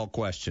baseball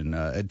question,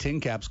 a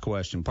Tin Caps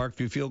question,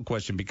 Parkview Field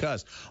question,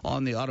 because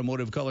on the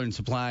Automotive Color and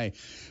Supply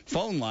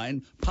phone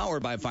line,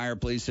 powered by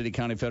Fireplace City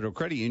County Federal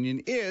Credit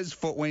Union, is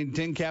Fort Wayne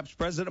Tin Caps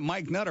President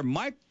Mike Nutter.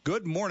 Mike,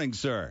 good morning,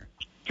 sir.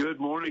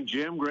 Good morning,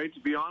 Jim. Great to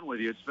be on with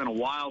you. It's been a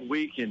wild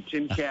week in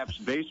Tin Caps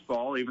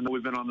baseball, even though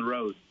we've been on the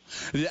road.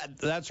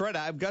 That's right.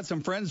 I've got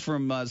some friends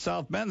from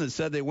South Bend that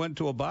said they went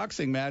to a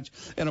boxing match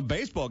and a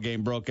baseball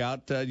game broke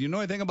out. You know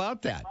anything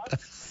about that?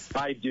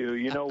 I do.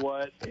 You know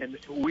what? And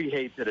we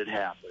hate that it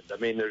happened. I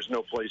mean, there's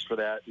no place for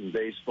that in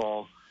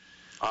baseball,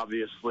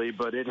 obviously,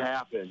 but it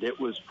happened. It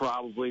was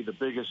probably the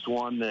biggest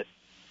one that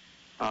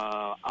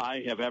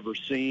I have ever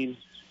seen.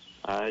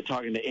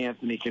 Talking to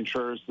Anthony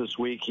Contreras this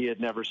week, he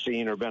had never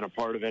seen or been a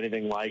part of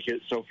anything like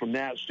it. So from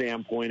that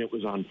standpoint, it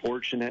was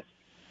unfortunate.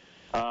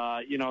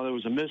 There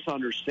was a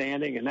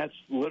misunderstanding, and that's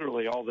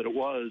literally all that it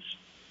was.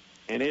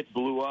 And it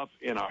blew up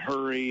in a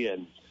hurry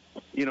and,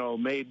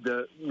 made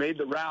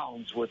the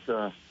rounds with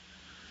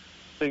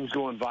things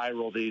going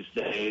viral these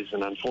days.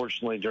 And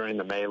unfortunately, during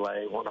the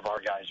melee, one of our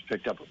guys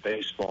picked up a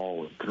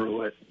baseball and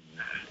threw it.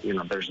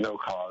 There's no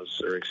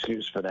cause or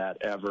excuse for that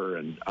ever.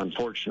 And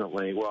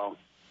unfortunately,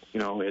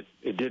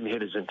 it didn't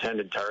hit his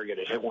intended target.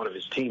 It hit one of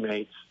his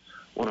teammates,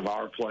 one of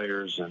our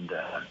players, and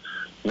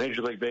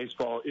Major League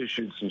Baseball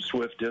issued some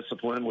swift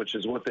discipline, which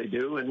is what they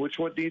do and which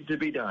what needs to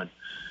be done.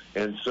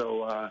 And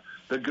so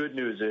the good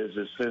news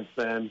is since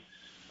then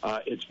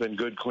it's been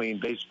good, clean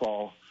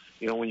baseball.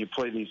 When you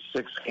play these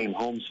 6-game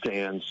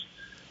homestands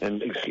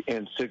and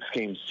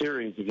 6-game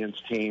series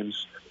against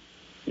teams,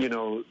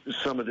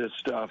 some of this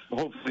stuff,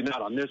 hopefully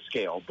not on this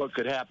scale, but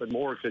could happen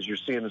more because you're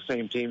seeing the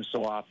same teams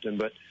so often.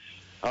 But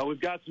we've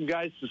got some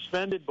guys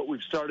suspended, but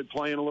we've started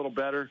playing a little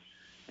better.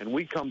 And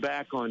we come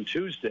back on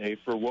Tuesday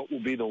for what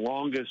will be the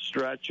longest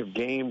stretch of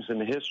games in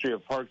the history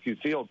of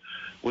Parkview Field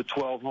with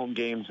 12 home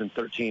games in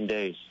 13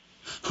 days.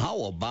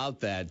 How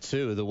about that,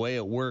 too? The way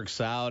it works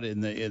out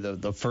in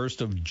the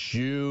 1st of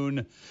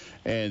June,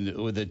 and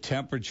with the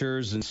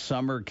temperatures and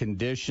summer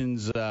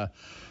conditions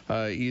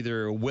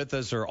either with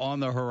us or on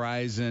the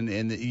horizon,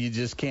 and you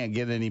just can't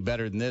get any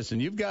better than this.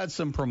 And you've got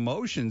some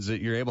promotions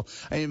that you're able.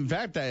 In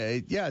fact,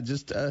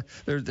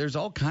 there's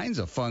all kinds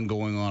of fun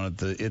going on at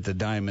the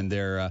Diamond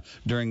there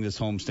during this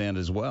homestand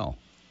as well.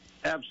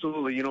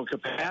 Absolutely.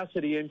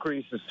 Capacity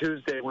increases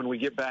Tuesday when we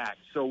get back.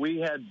 So we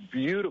had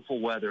beautiful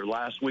weather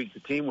last week. The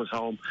team was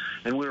home,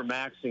 and we were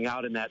maxing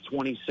out in that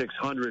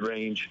 2,600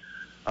 range.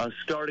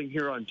 Starting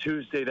here on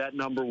Tuesday, that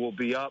number will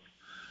be up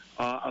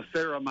a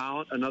fair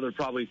amount, another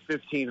probably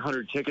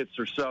 1,500 tickets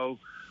or so.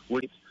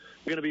 We're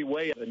going to be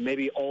way up, and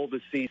maybe all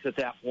the seats at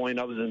that point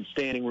other than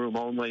standing room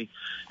only.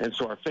 And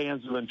so our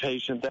fans have been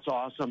patient. That's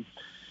awesome.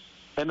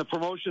 And the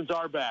promotions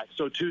are back.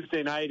 So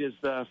Tuesday night is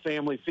the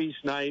family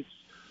feast night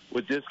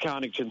with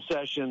discounted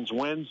concessions.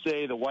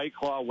 Wednesday, the White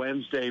Claw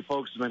Wednesday.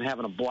 Folks have been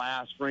having a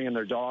blast bringing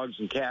their dogs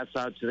and cats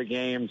out to the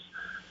games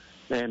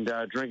and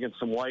drinking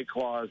some White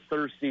Claws.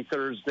 Thirsty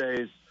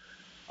Thursdays.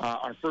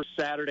 Our first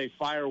Saturday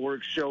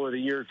fireworks show of the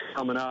year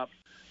coming up.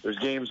 There's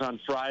games on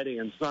Friday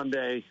and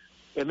Sunday.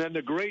 And then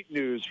the great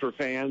news for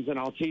fans, and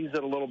I'll tease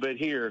it a little bit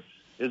here,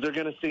 is they're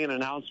going to see an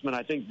announcement,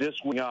 I think, this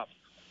week up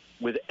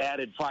with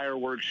added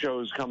fireworks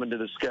shows coming to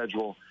the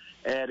schedule,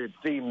 added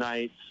theme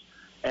nights,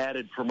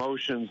 added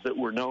promotions that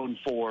we're known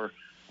for.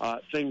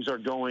 Things are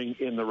going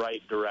in the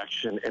right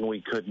direction, and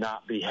we could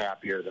not be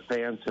happier. The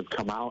fans have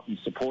come out and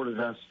supported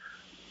us.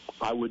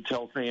 I would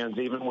tell fans,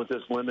 even with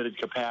this limited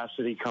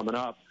capacity coming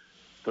up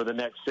for the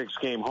next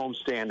 6-game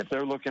homestand, if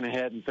they're looking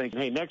ahead and thinking,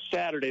 hey, next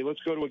Saturday,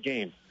 let's go to a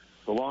game.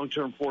 The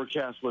long-term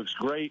forecast looks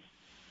great.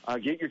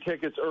 Get your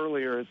tickets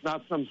earlier. It's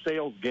not some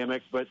sales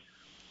gimmick, but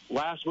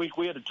last week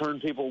we had to turn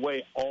people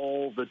away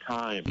all the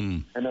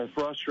time, and they're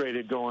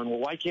frustrated going, well,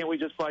 why can't we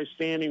just buy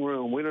standing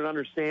room? We don't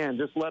understand.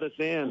 Just let us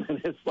in.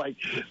 And it's like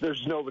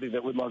there's nobody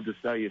that would love to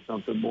sell you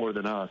something more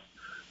than us.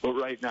 But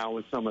right now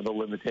with some of the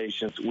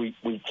limitations,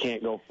 we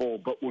can't go full,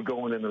 but we're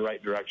going in the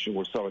right direction.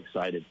 We're so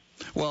excited.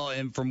 Well,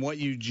 and from what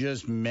you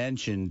just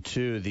mentioned,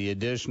 too, the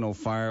additional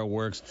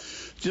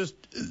fireworks, just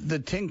the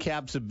Tin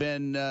Caps have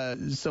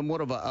been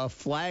somewhat of a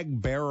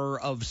flag bearer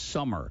of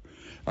summer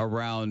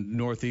around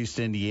Northeast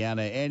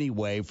Indiana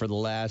anyway for the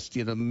last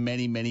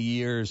many, many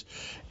years.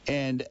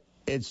 And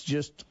it's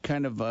just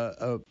kind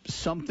of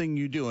something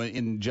you do.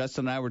 And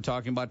Justin and I were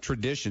talking about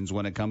traditions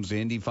when it comes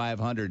to Indy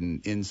 500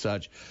 and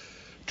such.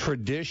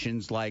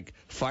 Traditions like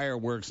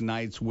fireworks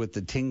nights with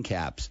the Tin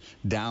Caps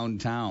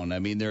downtown. I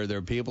mean, there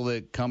are people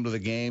that come to the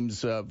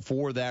games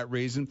for that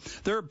reason.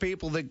 There are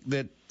people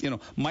that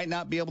might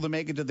not be able to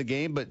make it to the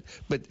game, but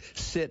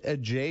sit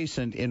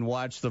adjacent and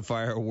watch the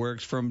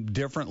fireworks from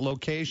different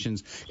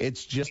locations.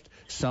 It's just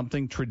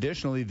something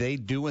traditionally they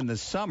do in the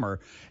summer,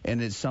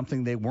 and it's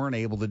something they weren't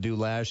able to do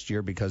last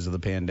year because of the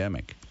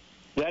pandemic.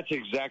 That's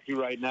exactly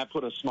right, and that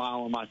put a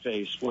smile on my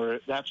face, where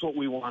that's what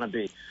we want to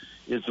be,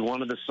 is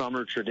one of the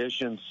summer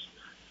traditions.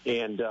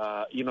 And,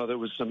 there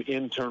was some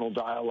internal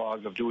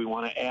dialogue of, do we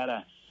want to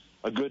add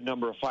a good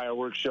number of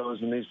fireworks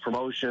shows in these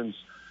promotions?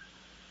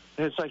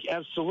 And it's like,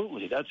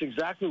 absolutely. That's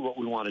exactly what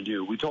we want to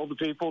do. We told the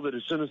people that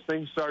as soon as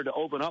things started to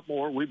open up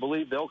more, we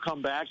believe they'll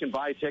come back and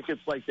buy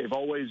tickets like they've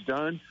always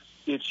done.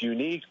 It's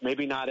unique.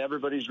 Maybe not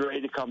everybody's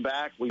ready to come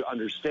back. We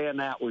understand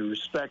that. We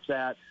respect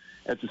that.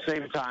 At the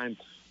same time,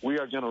 we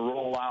are going to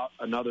roll out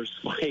another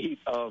slate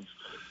of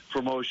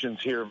promotions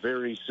here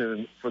very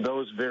soon for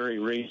those very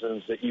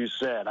reasons that you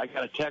said. I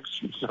got a text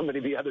from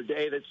somebody the other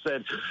day that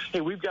said, hey,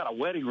 we've got a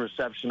wedding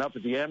reception up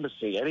at the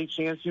embassy. Any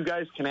chance you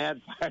guys can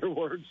add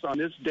fireworks on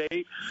this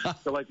date?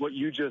 So like what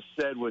you just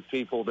said, with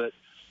people that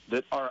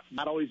are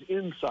not always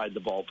inside the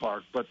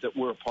ballpark, but that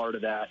we're a part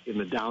of that in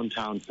the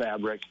downtown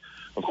fabric.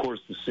 Of course,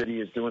 the city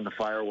is doing the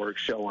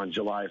fireworks show on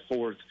July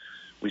 4th.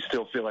 We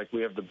still feel like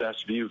we have the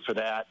best view for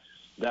that.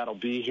 That'll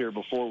be here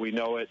before we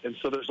know it. And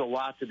so there's a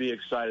lot to be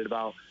excited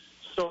about.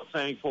 So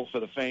thankful for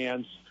the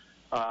fans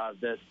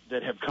that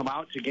have come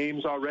out to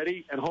games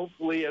already. And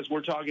hopefully, as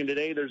we're talking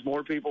today, there's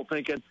more people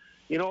thinking,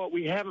 you know what,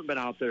 we haven't been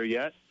out there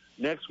yet.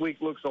 Next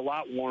week looks a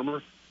lot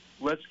warmer.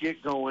 Let's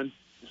get going.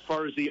 As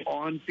far as the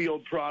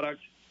on-field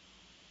product,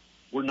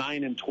 we're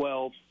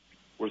 9-12.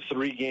 We're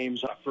 3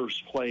 games out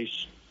first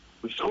place.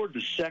 We've scored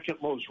the second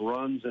most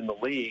runs in the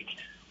league.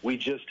 We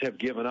just have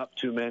given up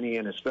too many,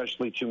 and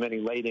especially too many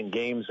late in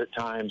games at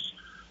times.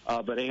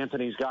 But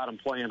Anthony's got them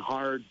playing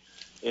hard.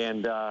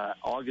 And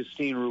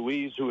Augustine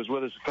Ruiz, who was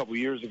with us a couple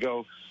years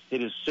ago,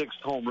 hit his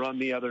 6th home run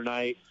the other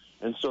night.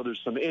 And so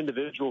there's some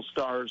individual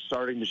stars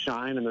starting to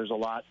shine, and there's a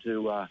lot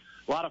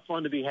of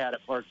fun to be had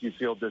at Parkview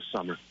Field this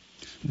summer.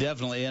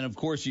 Definitely, and of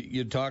course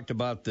you talked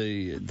about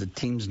the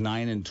team's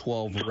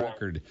 9-12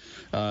 record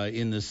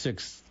in the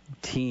 6th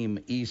team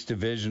East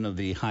Division of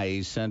the High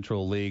East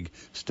Central League.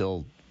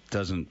 Still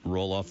doesn't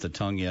roll off the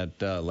tongue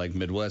yet like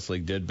Midwest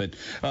League did. But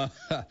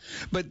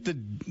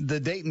the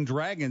Dayton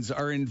Dragons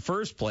are in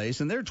first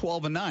place, and they're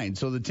 12-9.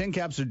 So the Tin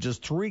Caps are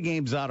just 3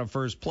 games out of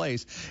first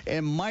place.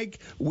 And, Mike,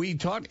 we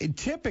talked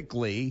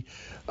typically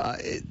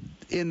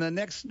in the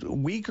next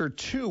week or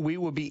two, we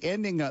will be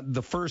ending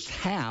the first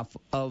half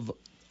of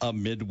a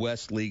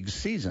Midwest League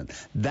season.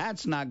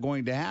 That's not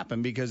going to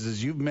happen because,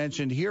 as you've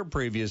mentioned here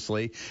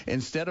previously,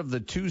 instead of the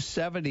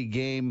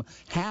 270-game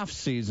half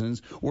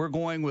seasons, we're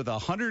going with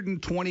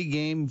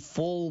 120-game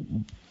full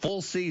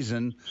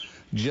season.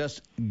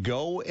 Just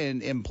go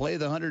and play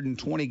the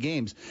 120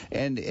 games.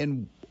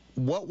 And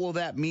what will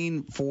that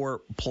mean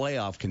for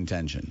playoff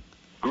contention?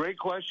 Great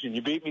question.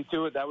 You beat me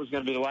to it. That was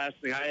going to be the last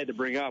thing I had to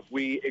bring up.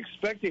 We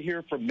expect to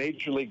hear from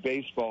Major League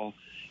Baseball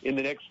in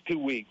the next 2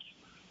 weeks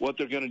what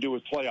they're going to do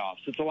with playoffs.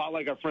 It's a lot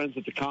like our friends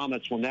at the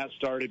Comets. When that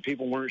started,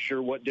 people weren't sure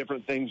what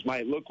different things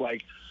might look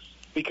like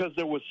because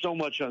there was so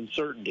much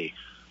uncertainty.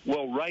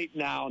 Well, right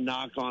now,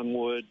 knock on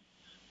wood,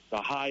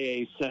 the High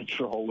A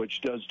Central,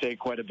 which does take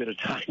quite a bit of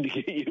time to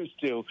get used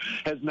to,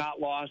 has not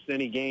lost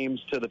any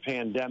games to the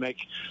pandemic.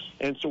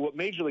 And so what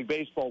Major League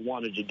Baseball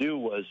wanted to do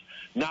was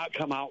not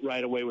come out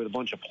right away with a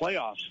bunch of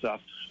playoff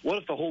stuff. What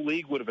if the whole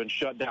league would have been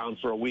shut down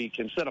for a week?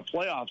 Instead of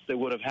playoffs, they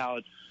would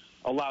have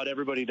allowed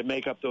everybody to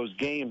make up those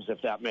games,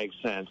 if that makes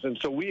sense. And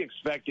so we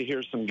expect to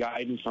hear some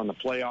guidance on the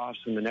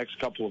playoffs in the next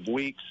couple of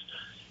weeks.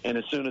 And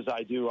as soon as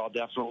I do, I'll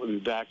definitely be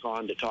back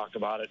on to talk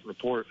about it and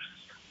report.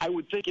 I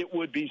would think it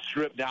would be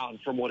stripped down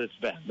from what it's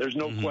been. There's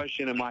no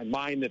question in my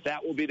mind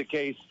that will be the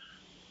case.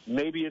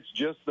 Maybe it's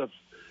just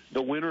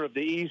the winner of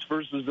the East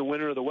versus the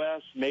winner of the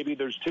West. Maybe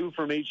there's 2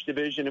 from each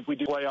division if we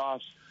do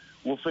playoffs.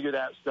 We'll figure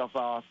that stuff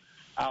out.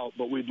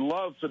 But we'd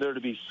love for there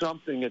to be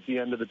something at the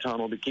end of the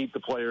tunnel to keep the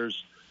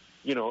players,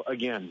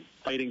 again,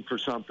 fighting for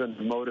something,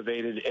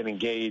 motivated and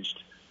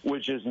engaged,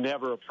 which is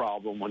never a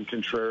problem when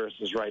Contreras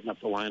is writing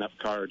up the lineup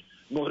card.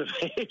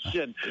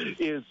 Motivation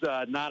is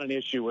not an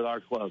issue with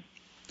our club.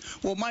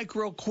 Well, Mike,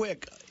 real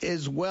quick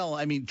as well,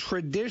 I mean,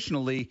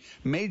 traditionally,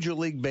 Major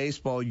League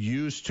Baseball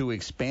used to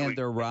expand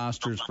their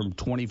rosters from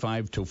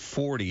 25 to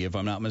 40, if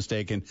I'm not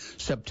mistaken,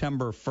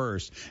 September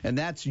 1st. And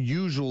that's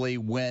usually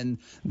when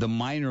the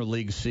minor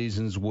league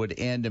seasons would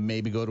end and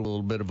maybe go to a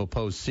little bit of a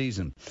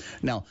postseason.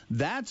 Now,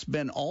 that's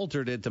been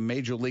altered at the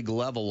Major League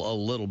level a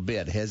little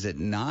bit, has it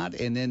not?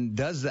 And then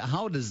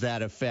how does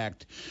that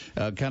affect,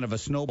 kind of a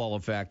snowball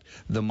effect,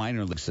 the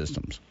minor league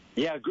systems?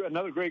 Yeah,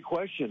 another great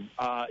question.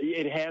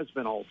 It has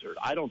been altered.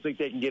 I don't think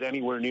they can get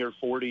anywhere near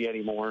 40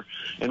 anymore.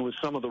 And with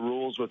some of the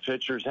rules with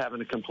pitchers having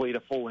to complete a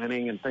full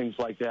inning and things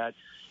like that,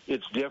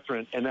 it's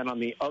different. And then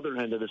on the other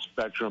end of the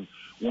spectrum,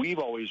 we've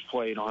always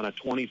played on a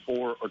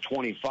 24 or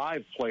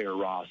 25 player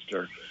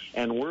roster,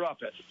 and we're up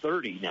at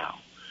 30 now.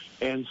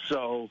 And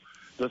so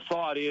the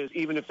thought is,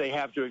 even if they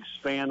have to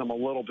expand them a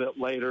little bit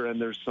later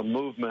and there's some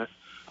movement,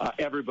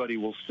 everybody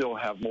will still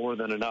have more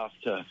than enough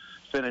to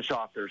finish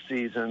off their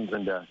seasons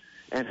and to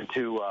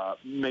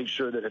make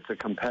sure that it's a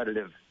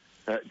competitive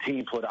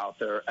team put out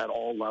there at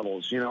all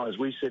levels. As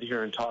we sit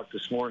here and talk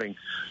this morning,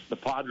 the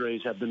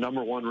Padres have the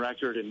 #1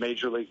 record in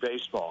Major League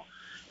Baseball.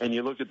 And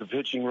you look at the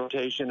pitching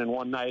rotation, and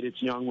one night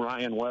it's young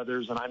Ryan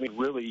Weathers, and I mean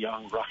really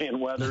young Ryan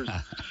Weathers,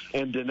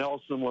 and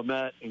Dinelson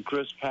Lamet and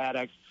Chris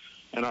Paddock,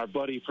 and our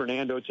buddy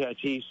Fernando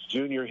Tatis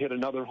Jr. hit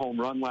another home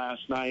run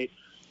last night.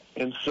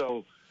 And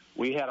so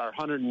we had our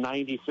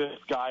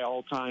 195th guy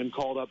all-time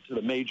called up to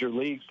the major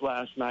leagues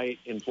last night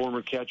in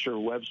former catcher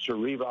Webster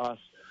Rivas.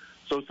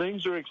 So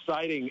things are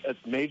exciting at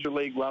the major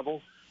league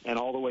level and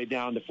all the way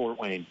down to Fort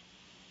Wayne.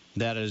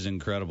 That is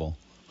incredible.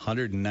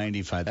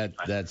 195.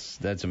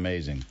 That's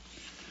amazing.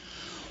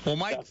 Well,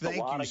 Mike, thank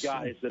you. That's a lot of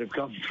guys that have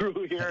come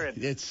through here,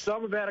 and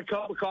some have had a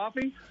cup of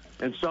coffee,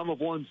 and some have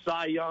won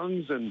Cy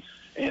Youngs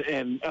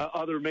and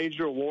other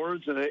major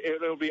awards, and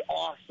it'll be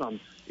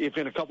awesome if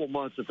in a couple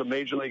months at the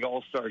Major League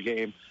All-Star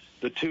Game,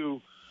 the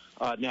 2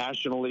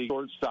 National League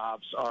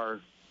shortstops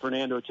are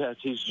Fernando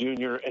Tatis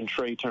Jr. and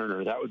Trey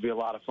Turner. That would be a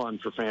lot of fun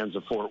for fans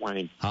of Fort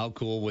Wayne. How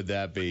cool would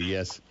that be?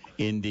 Yes,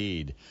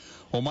 indeed.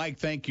 Well, Mike,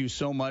 thank you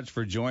so much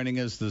for joining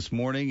us this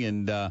morning,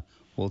 and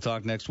we'll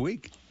talk next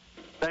week.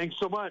 Thanks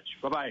so much.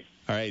 Bye-bye.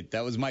 All right,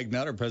 that was Mike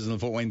Nutter, president of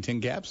the Fort Wayne Tin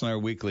Caps, on our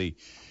weekly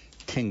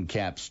Tin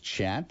Caps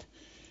chat.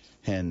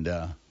 And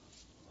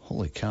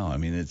holy cow, I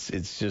mean,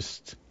 it's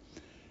just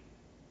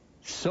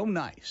so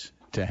nice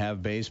to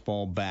have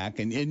baseball back.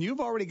 And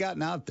you've already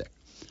gotten out there.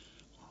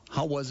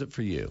 How was it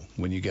for you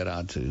when you got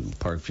out to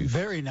Parkview?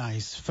 Very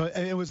nice.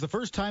 It was the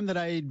first time that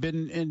I had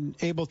been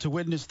able to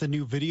witness the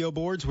new video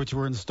boards, which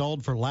were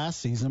installed for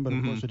last season, but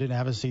of course we didn't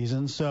have a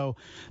season. So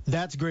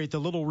that's great. The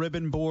little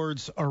ribbon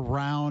boards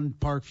around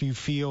Parkview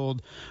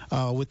Field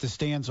with the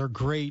stands are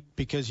great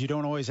because you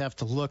don't always have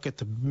to look at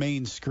the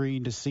main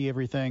screen to see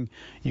everything.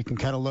 You can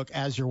kind of look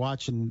as you're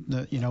watching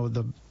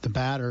the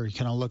batter. You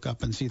kind of look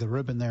up and see the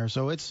ribbon there.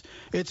 So it's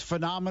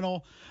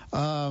phenomenal.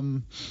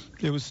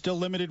 It was still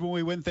limited when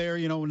we went there.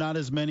 Not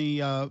as many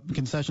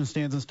concession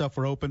stands and stuff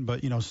were open,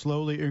 but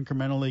slowly,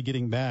 incrementally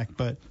getting back.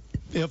 But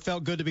It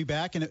felt good to be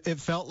back, and it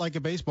felt like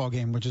a baseball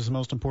game, which is the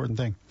most important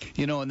thing.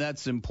 You know, and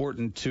that's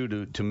important,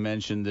 too, to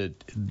mention that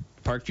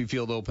Parkview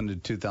Field opened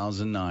in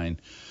 2009,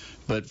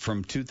 but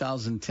from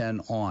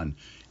 2010 on,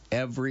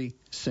 every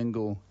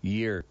single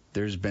year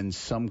there's been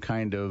some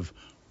kind of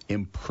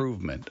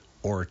improvement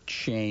or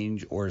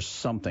change or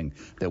something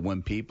that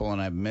when people,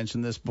 and I've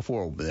mentioned this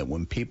before, that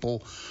when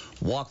people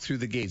walk through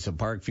the gates of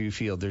Parkview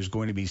Field, there's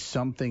going to be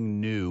something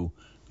new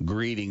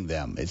greeting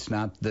them. It's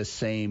not the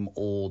same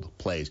old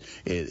place.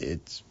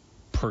 It's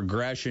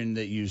progression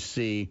that you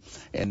see,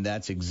 and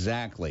that's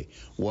exactly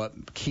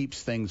what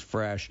keeps things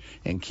fresh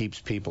and keeps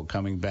people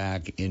coming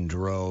back in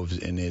droves,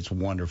 and it's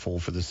wonderful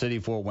for the city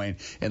of Fort Wayne.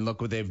 And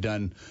look what they've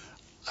done.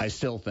 I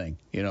still think,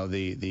 you know,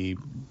 the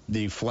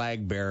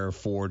flag bearer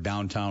for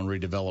downtown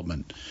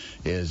redevelopment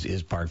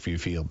is Parkview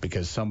Field,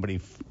 because somebody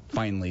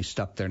finally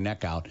stuck their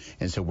neck out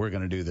and said, we're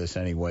going to do this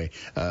anyway,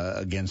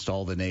 against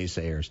all the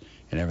naysayers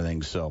and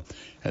everything. So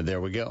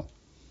there we go.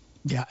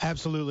 Yeah,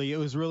 absolutely. It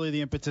was really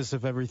the impetus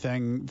of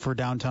everything for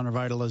downtown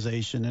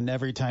revitalization. And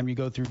every time you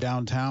go through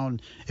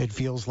downtown, it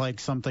feels like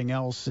something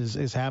else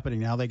is happening.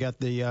 Now they got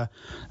the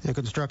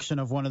construction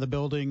of one of the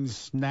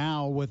buildings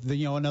now with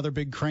another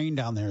big crane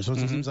down there. So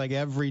it seems like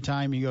every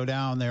time you go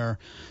down there,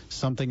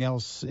 something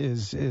else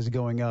is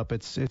going up.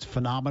 It's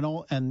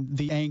phenomenal. And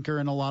the anchor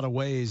in a lot of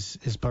ways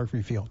is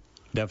Parkview Field.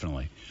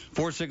 Definitely.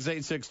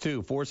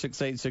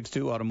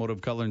 46862, Automotive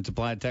Color and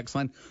Supply text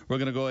line. We're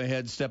going to go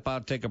ahead, step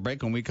out, take a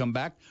break. When we come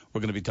back,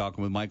 we're going to be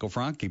talking with Michael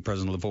Franke,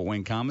 president of the Fort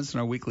Wayne Comets,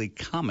 in our weekly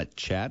Comet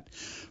Chat.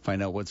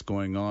 Find out what's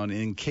going on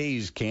in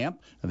K's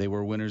camp. They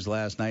were winners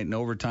last night in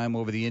overtime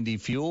over the Indy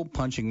Fuel,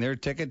 punching their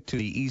ticket to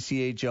the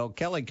ECHL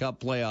Kelly Cup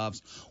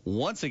playoffs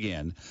once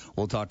again.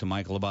 We'll talk to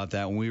Michael about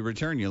that when we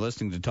return. You're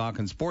listening to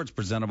Talkin' Sports,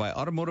 presented by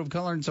Automotive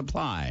Color and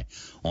Supply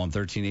on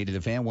 1380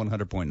 The Fan,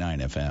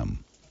 100.9 FM.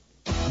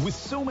 With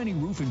so many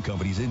roofing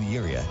companies in the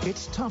area,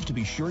 it's tough to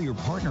be sure you're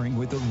partnering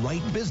with the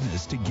right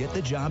business to get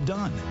the job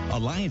done.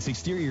 Alliance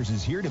Exteriors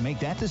is here to make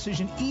that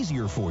decision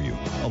easier for you.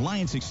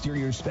 Alliance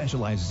Exteriors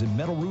specializes in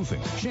metal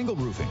roofing, shingle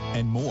roofing,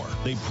 and more.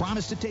 They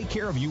promise to take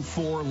care of you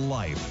for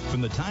life,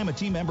 from the time a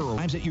team member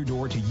arrives at your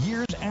door to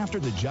years after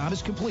the job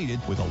is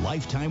completed, with a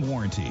lifetime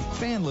warranty.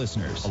 Fan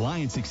listeners,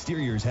 Alliance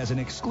Exteriors has an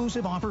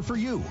exclusive offer for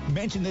you.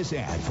 Mention this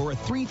ad for a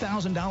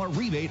 $3,000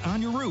 rebate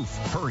on your roof.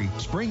 Hurry,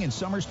 spring and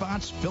summer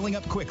spots filling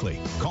up quickly.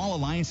 Call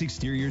Alliance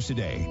Exteriors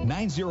today,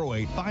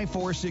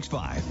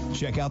 908-5465.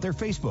 Check out their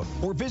Facebook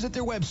or visit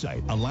their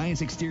website,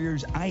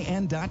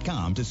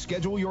 allianceexteriorsIN.com, to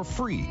schedule your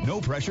free,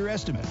 no-pressure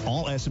estimate.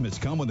 All estimates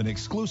come with an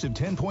exclusive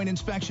 10-point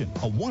inspection,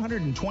 a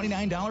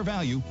 $129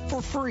 value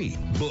for free.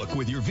 Book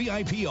with your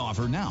VIP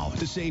offer now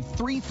to save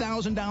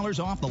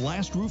 $3,000 off the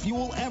last roof you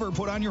will ever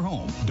put on your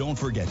home. Don't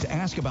forget to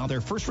ask about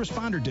their first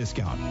responder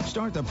discount.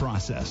 Start the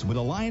process with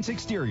Alliance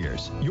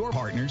Exteriors, your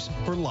partners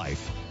for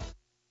life.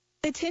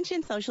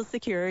 Attention Social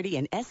Security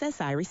and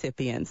SSI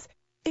recipients.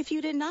 If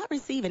you did not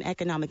receive an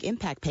economic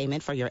impact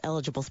payment for your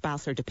eligible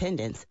spouse or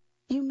dependents,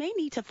 you may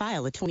need to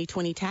file a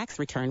 2020 tax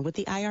return with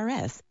the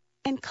IRS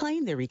and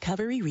claim the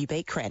recovery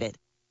rebate credit.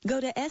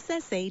 Go to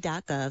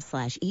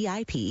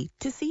ssa.gov/EIP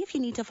to see if you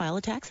need to file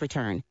a tax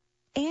return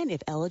and if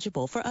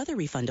eligible for other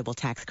refundable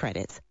tax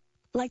credits,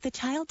 like the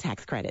child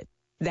tax credit.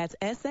 That's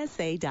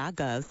ssa.gov/EIP.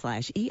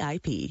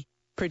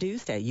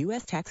 Produced at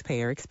U.S.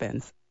 taxpayer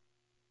expense.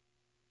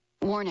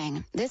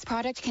 Warning, this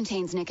product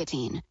contains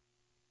nicotine.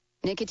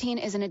 Nicotine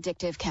is an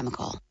addictive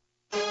chemical.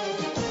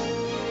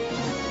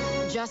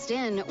 Just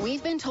in,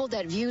 we've been told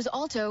that Vuse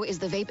Alto is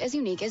the vape as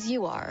unique as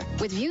you are.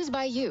 With Vuse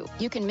by You,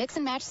 you can mix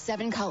and match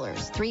 7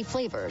 colors, 3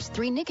 flavors,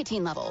 3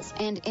 nicotine levels,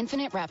 and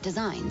infinite wrap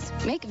designs.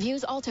 Make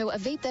Vuse Alto a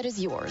vape that is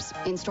yours.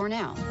 In store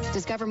now.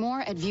 Discover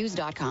more at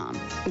Vuse.com.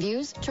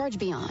 Vuse, charge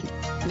beyond.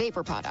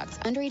 Vapor products,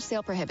 underage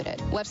sale prohibited.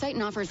 Website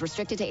and offers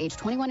restricted to age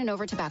 21 and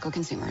over tobacco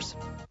consumers.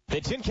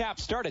 The Tin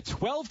Caps start a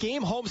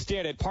 12-game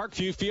homestand at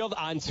Parkview Field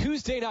on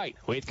Tuesday night.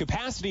 With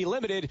capacity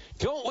limited,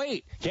 don't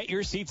wait. Get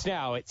your seats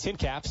now at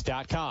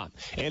tincaps.com.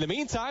 In the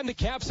meantime, the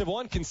Caps have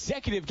won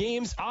consecutive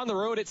games on the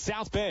road at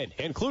South Bend,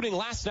 including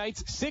last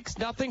night's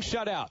 6-0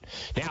 shutout.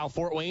 Now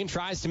Fort Wayne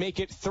tries to make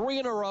it 3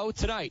 in a row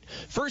tonight.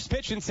 First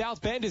pitch in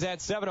South Bend is at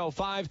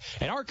 7:05,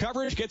 and our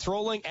coverage gets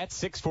rolling at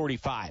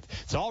 6:45.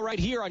 It's all right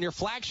here on your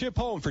flagship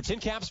home for Tin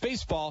Caps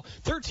baseball,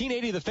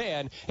 1380 The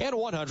Fan and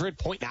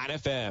 100.9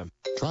 FM.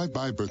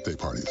 Drive-by birthday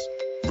parties,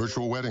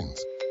 virtual weddings.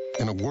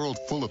 In a world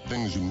full of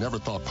things you never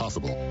thought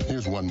possible,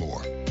 here's one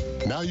more.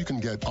 Now you can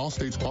get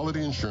Allstate's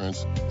quality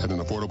insurance at an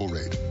affordable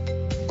rate.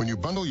 When you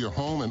bundle your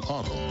home and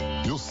auto,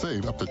 you'll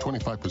save up to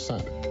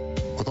 25%.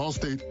 With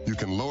Allstate, you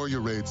can lower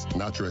your rates,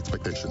 not your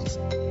expectations.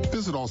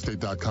 Visit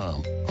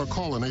Allstate.com or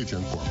call an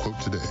agent for a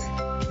quote today.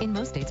 In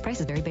most states,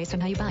 prices vary based on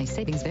how you buy.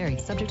 Savings vary,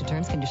 subject to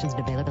terms, conditions,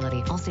 and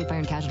availability. Allstate Fire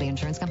and Casualty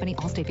Insurance Company,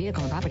 Allstate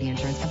Vehicle and Property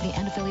Insurance Company,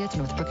 and affiliates,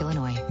 Northbrook,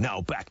 Illinois.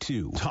 Now back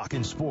to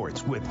Talkin'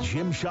 Sports with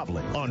Jim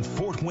Shovlin on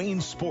Fort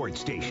Wayne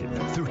Sports Station,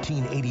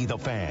 1380 The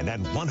Fan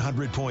and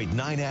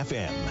 100.9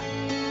 FM.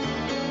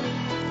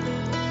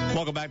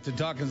 Welcome back to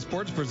Talkin'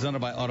 Sports, presented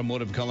by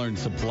Automotive Color and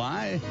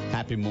Supply.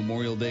 Happy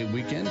Memorial Day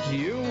weekend to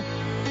you.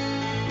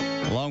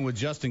 Along with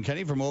Justin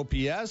Kenny from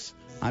OPS,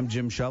 I'm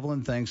Jim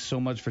Shovelin. Thanks so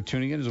much for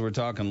tuning in as we're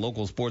talking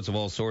local sports of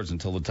all sorts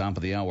until the top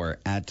of the hour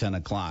at 10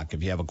 o'clock.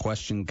 If you have a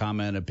question,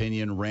 comment,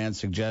 opinion, rant,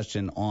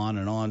 suggestion, on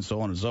and on,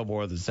 so on and so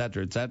forth, et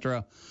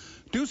cetera,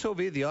 do so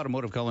via the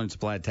Automotive Color and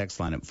Supply text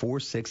line at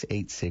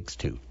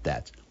 46862.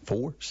 That's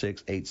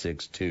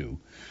 46862.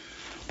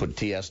 Put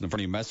TS in the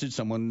front of your message.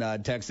 Someone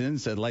texted in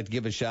and said, I'd like to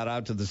give a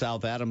shout-out to the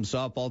South Adams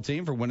softball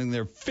team for winning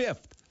their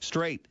 5th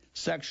straight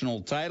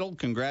sectional title.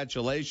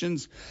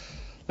 Congratulations,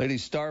 Lady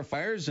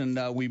Starfires.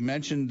 And we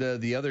mentioned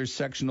the other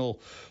sectional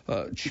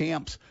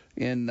champs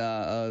in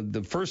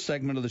the first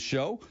segment of the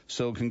show,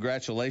 so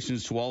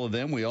congratulations to all of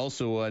them. We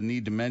also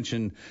need to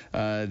mention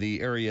the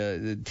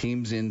area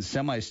teams in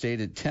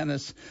semi-state at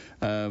tennis.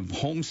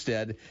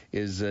 Homestead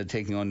is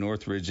taking on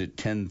Northridge at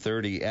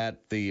 10:30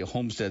 at the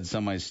Homestead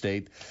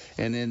semi-state.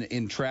 And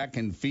in track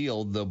and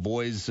field, the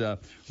boys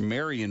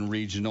Marion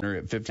Regional are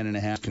at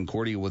 15.5,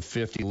 Concordia with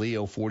 50,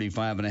 Leo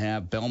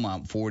 45.5,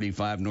 Belmont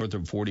 45,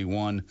 Northrop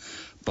 41,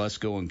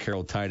 Busco and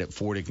Carroll tied at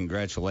 40.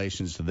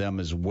 Congratulations to them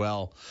as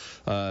well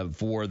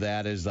for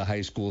that as the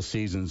high school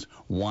seasons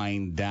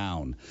wind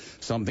down.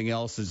 Something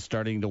else that's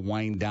starting to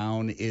wind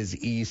down is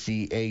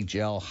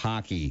ECHL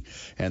hockey.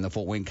 And the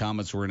Fort Wayne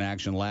Comets were in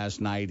action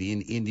last night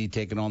in Indy,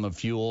 taking on the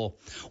Fuel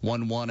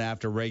 1-1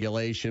 after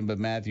regulation. But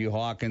Matthew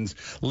Hawkins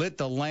lit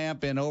the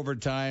lamp in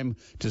overtime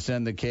to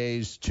send the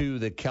K's to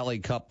the Kelly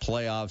Cup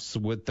playoffs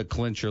with the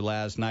clincher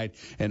last night.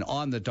 And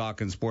on the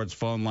Talkin' Sports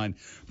phone line,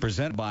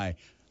 presented by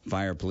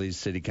Fire, Police,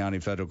 City, County,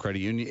 Federal Credit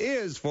Union,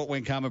 is Fort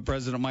Wayne Comet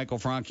President Michael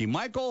Franke.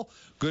 Michael,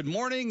 good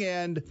morning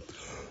and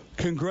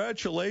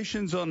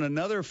congratulations on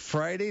another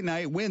Friday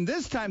night win.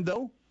 This time,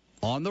 though,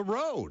 on the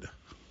road.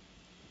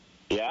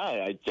 Yeah,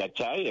 I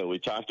tell you, we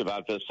talked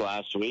about this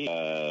last week.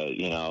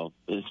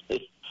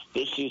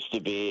 This used to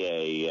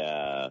be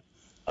a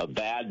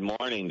bad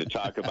morning to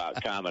talk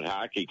about Comet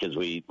hockey because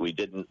we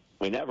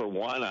never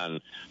won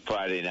on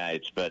Friday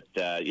nights. But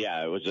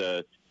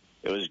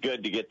it was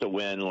good to get the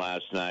win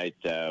last night.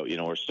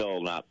 We're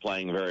still not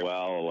playing very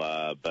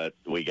well, but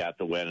we got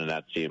the win, and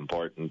that's the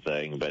important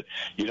thing. But,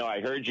 I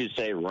heard you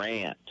say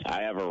rant.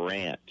 I have a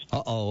rant.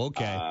 Uh-oh,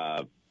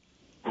 okay.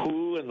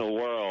 Who in the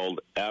world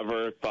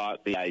ever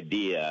thought the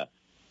idea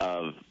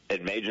of,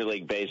 in Major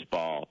League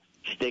Baseball,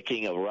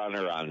 sticking a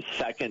runner on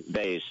second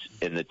base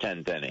in the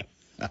 10th inning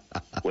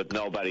with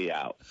nobody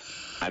out?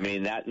 I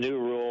mean, that new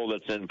rule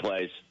that's in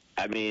place,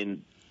 I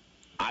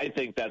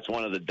think that's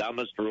one of the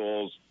dumbest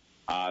rules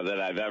that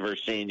I've ever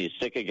seen. You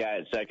stick a guy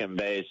at second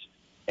base,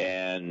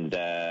 and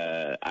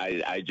that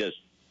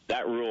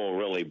rule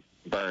really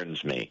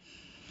burns me.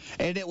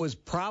 And it was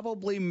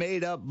probably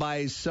made up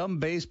by some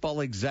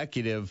baseball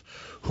executive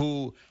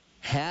who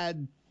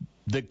had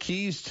the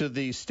keys to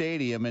the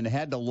stadium and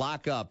had to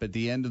lock up at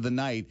the end of the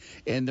night,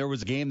 and there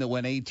was a game that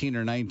went 18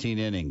 or 19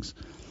 innings.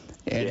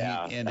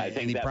 And I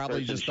think he that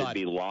probably person just should thought,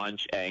 be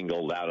launch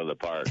angled out of the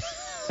park.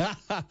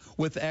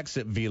 with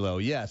exit velo,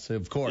 yes,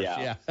 of course,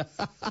 yeah.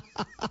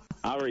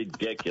 How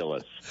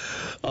ridiculous.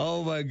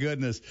 Oh, my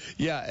goodness.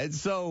 Yeah, and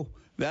so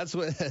that's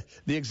what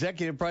the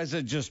executive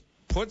president just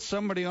put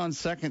somebody on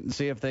second and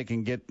see if they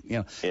can get,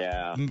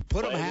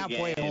 put them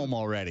halfway home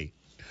already.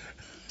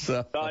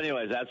 So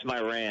anyways, that's my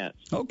rant.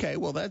 Okay,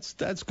 well, that's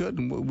good,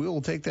 and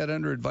we'll take that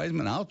under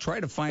advisement. I'll try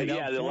to find out.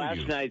 Yeah, the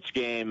last night's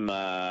game,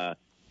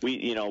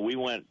 we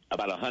went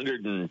about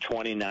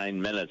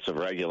 129 minutes of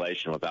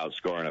regulation without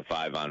scoring a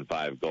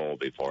 5-on-5 goal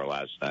before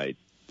last night,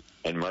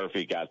 and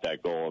Murphy got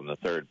that goal in the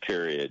third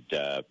period.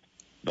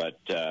 But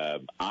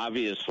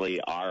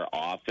obviously, our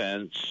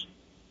offense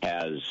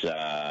has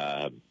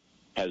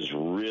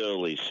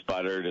really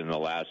sputtered in the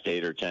last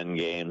 8 or 10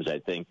 games. I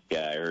think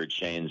I heard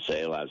Shane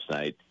say last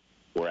night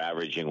we're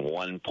averaging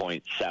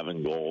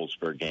 1.7 goals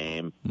per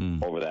game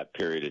over that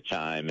period of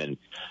time, and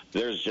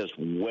there's just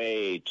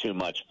way too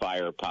much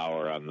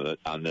firepower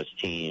on this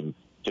team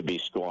to be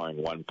scoring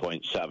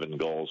 1.7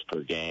 goals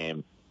per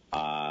game.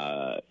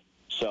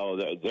 So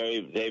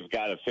they've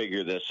got to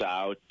figure this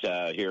out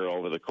here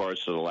over the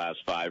course of the last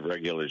 5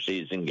 regular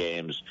season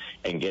games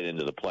and get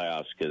into the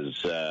playoffs,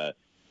 because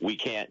we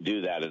can't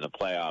do that in the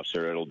playoffs,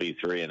 or it'll be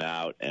 3 and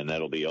out and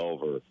that'll be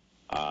over.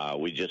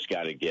 We just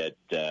got to get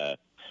that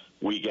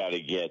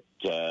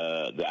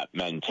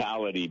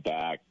mentality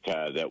back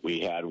that we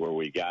had, where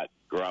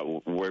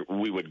where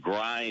we would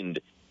grind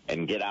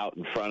and get out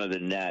in front of the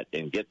net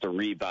and get the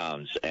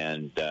rebounds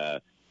and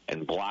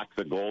block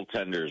the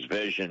goaltender's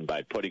vision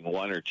by putting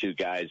 1 or 2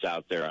 guys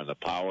out there on the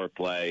power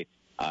play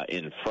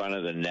in front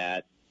of the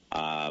net.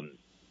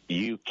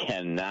 You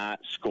cannot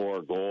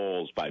score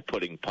goals by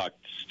putting pucks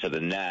to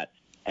the net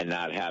and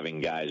not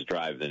having guys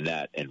drive the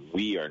net, and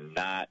we are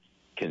not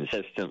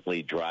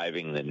consistently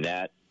driving the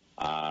net.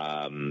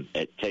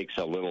 It takes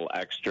a little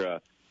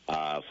extra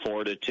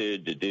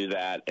fortitude to do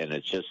that, and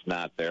it's just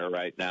not there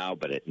right now,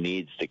 but it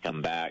needs to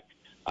come back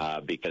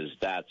because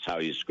that's how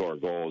you score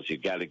goals. You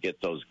got to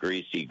get those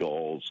greasy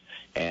goals,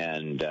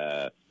 and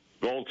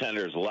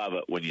goaltenders love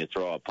it when you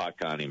throw a puck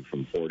on him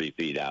from 40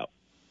 feet out.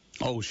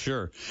 Oh,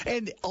 sure.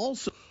 And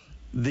also,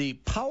 The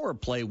power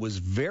play was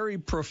very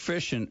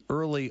proficient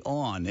early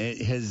on.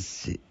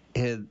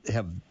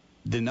 Have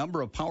the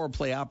number of power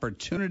play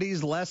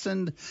opportunities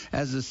lessened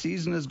as the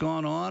season has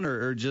gone on,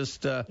 or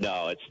just?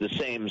 No, it's the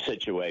same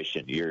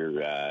situation.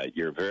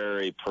 You're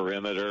very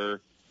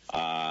perimeter.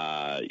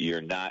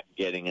 You're not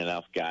getting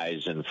enough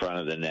guys in front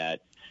of the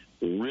net.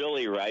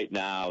 Really, right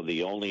now,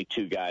 the only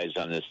two guys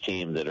on this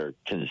team that are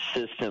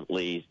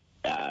consistently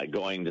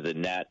going to the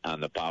net on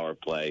the power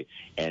play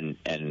and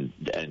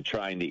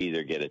trying to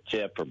either get a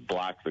tip or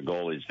block the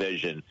goalie's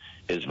vision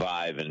is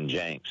Vive and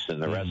Jenks,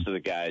 and the rest of the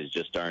guys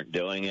just aren't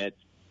doing it.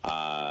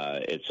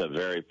 It's a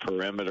very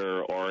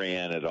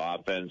perimeter-oriented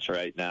offense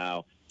right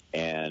now,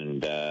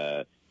 and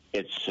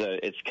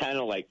it's kind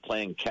of like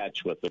playing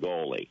catch with the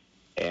goalie.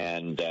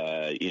 And,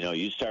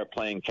 you start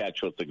playing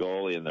catch with the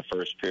goalie in the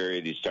first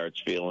period. He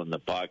starts feeling the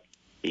puck.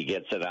 He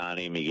gets it on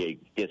him. He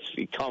gets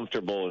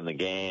comfortable in the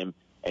game,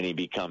 and he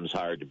becomes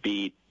hard to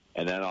beat.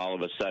 And then all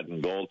of a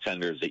sudden,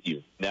 goaltenders that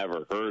you've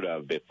never heard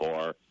of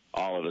before,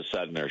 all of a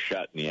sudden are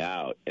shutting you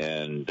out.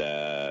 And,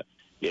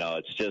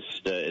 it's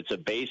just it's a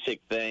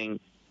basic thing,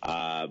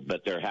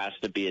 but there has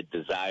to be a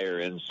desire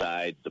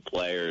inside the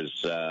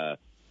player's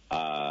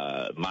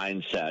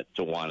mindset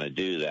to want to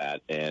do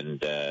that.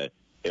 And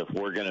if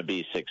we're going to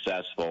be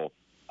successful,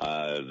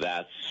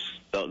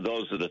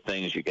 those are the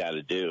things you got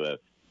to do.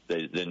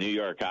 The New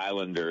York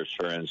Islanders,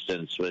 for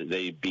instance,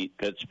 they beat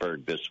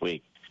Pittsburgh this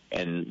week,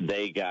 and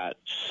they got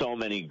so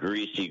many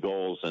greasy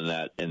goals in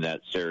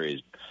that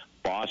series.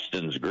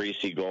 Boston's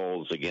greasy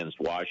goals against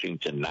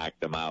Washington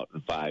knocked them out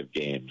in 5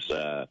 games.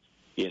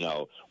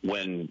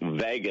 When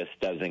Vegas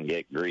doesn't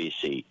get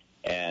greasy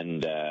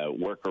and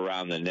work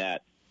around the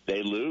net,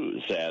 they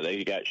lose.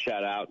 They got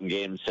shut out in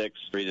Game 6,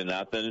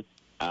 3-0.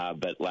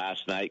 But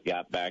last night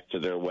got back to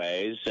their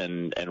ways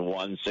and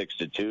won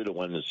 6-2 to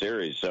win the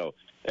series. So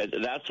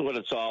that's what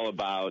it's all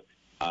about.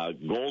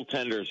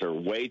 Goaltenders are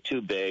way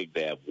too big.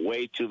 They have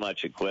way too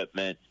much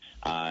equipment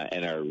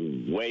and are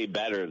way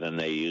better than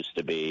they used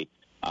to be.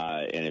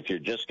 And if you're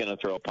just going to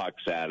throw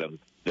pucks at them,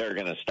 they're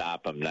going to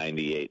stop them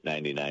 98,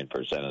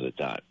 99% of the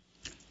time.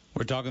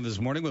 We're talking this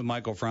morning with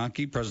Michael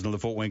Franke, president of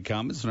the Fort Wayne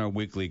Komets, in our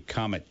weekly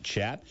Comet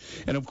Chat.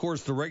 And, of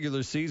course, the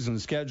regular season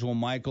schedule,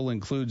 Michael,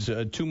 includes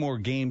 2 more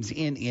games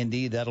in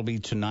Indy. That'll be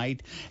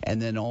tonight and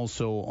then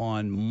also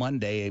on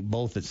Monday,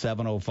 both at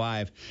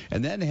 7:05.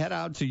 And then head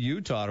out to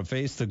Utah to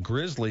face the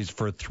Grizzlies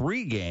for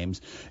 3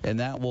 games, and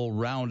that will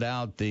round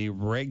out the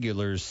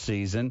regular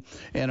season.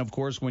 And, of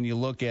course, when you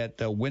look at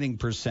winning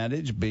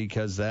percentage,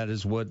 because that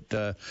is what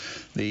the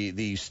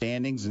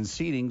standings and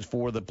seedings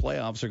for the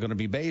playoffs are going to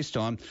be based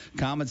on,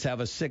 Komets have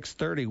a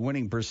 .630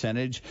 winning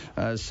percentage,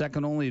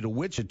 second only to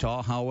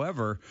Wichita.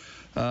 However,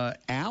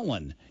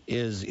 Allen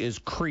is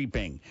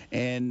creeping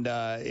and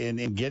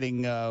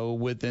getting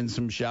within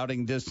some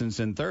shouting distance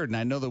in third. And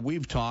I know that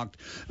we've talked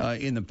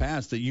in the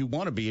past that you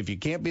want to be, if you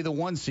can't be the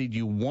 1 seed,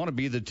 you want to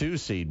be the 2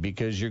 seed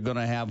because you're going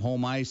to have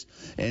home ice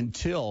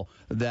until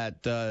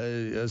that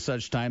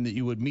such time that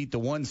you would meet the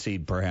 1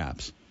 seed,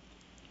 perhaps.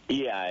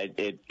 Yeah,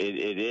 it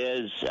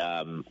is.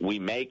 We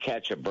may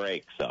catch a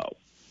break, though.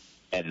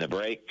 And the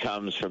break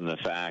comes from the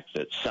fact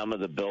that some of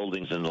the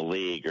buildings in the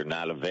league are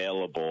not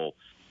available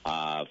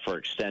for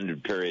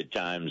extended period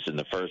times in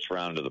the first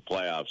round of the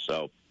playoffs.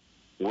 So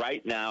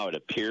right now it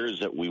appears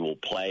that we will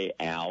play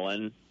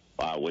Allen,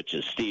 which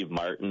is Steve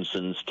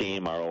Martinson's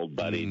team, our old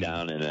buddy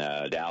down in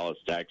Dallas,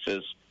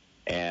 Texas.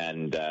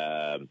 And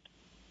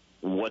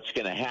what's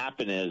going to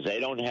happen is they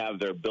don't have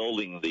their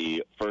building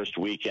the first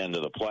weekend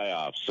of the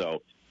playoffs.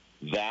 So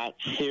that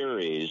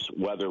series,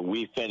 whether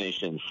we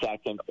finish in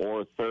second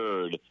or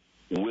third,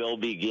 will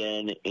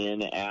begin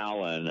in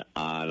Allen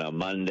on a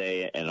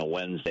Monday and a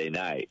Wednesday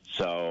night.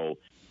 So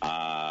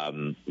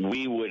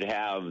we would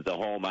have the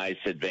home ice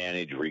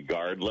advantage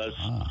regardless.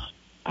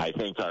 I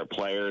think our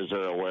players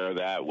are aware of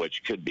that,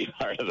 which could be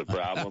part of the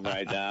problem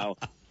right now.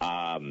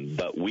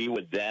 But we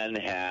would then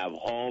have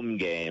home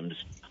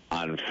games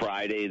on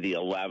Friday the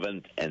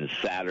 11th and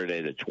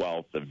Saturday the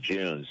 12th of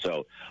June.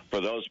 So for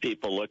those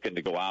people looking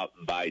to go out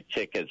and buy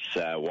tickets,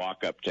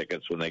 walk-up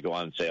tickets when they go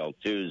on sale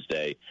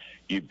Tuesday,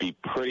 you'd be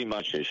pretty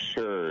much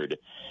assured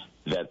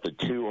that the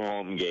 2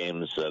 home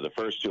games, the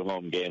first 2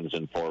 home games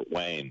in Fort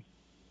Wayne,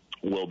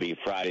 will be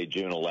Friday,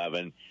 June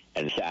 11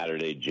 and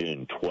Saturday,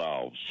 June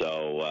 12.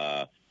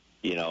 So,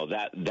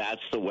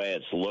 that's the way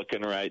it's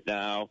looking right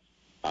now.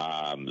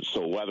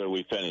 So whether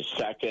we finish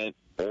second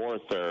or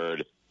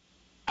third,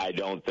 I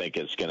don't think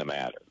it's going to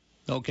matter.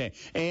 Okay.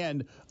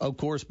 And, of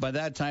course, by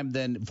that time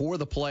then for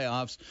the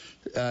playoffs,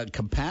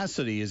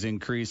 capacity is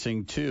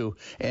increasing too.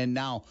 And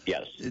now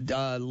yes.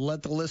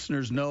 Let the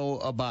listeners know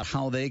about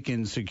how they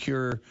can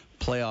secure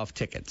playoff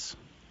tickets.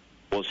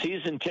 Well,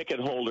 season ticket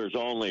holders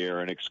only are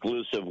an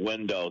exclusive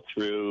window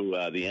through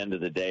the end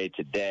of the day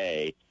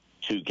today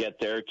to get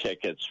their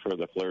tickets for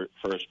the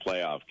first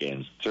playoff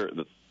games.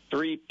 The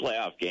 3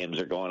 playoff games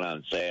are going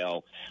on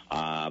sale.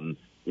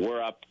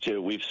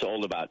 We've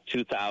sold about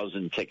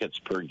 2,000 tickets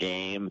per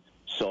game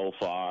so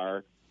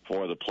far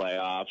for the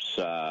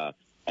playoffs.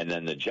 And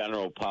then the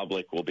general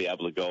public will be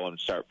able to go and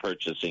start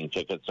purchasing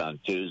tickets on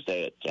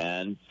Tuesday at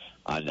 10.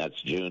 That's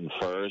June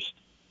 1st.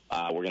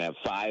 We're going to have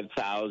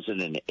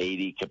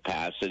 5,080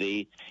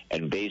 capacity.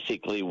 And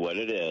basically what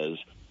it is,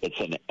 it's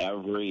in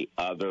every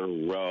other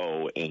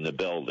row in the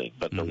building.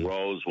 But the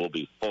rows will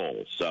be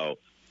full. So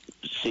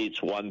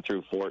seats 1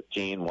 through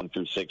 14, 1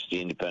 through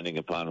 16, depending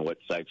upon what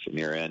section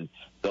you're in,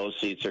 those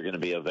seats are going to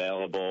be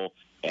available.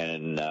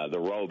 And the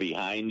row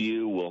behind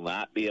you will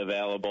not be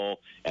available,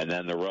 and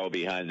then the row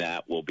behind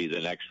that will be the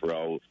next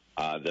row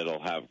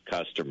that'll have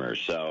customers.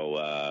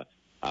 So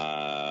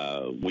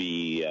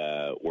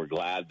we're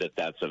glad that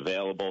that's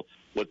available.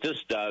 What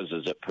this does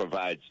is it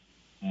provides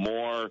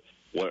more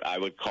what I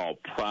would call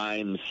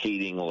prime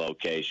seating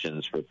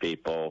locations for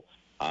people.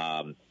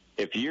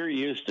 If you're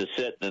used to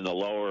sitting in the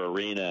lower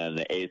arena in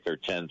the 8th or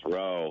 10th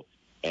row,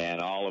 and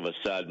all of a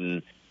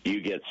sudden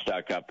you get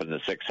stuck up in the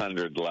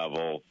 600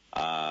 level,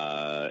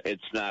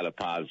 it's not a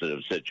positive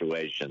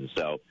situation.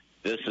 So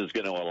this is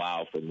going to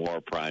allow for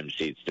more prime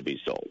seats to be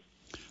sold.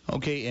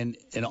 Okay,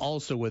 and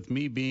also with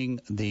me being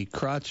the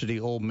crotchety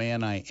old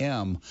man I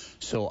am,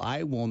 so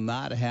I will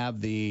not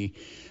have the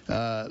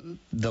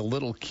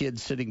little kid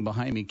sitting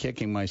behind me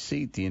kicking my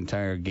seat the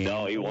entire game.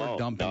 No, he won't.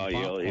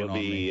 No,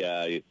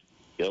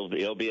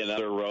 he'll be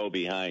another row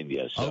behind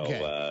you. So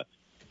okay.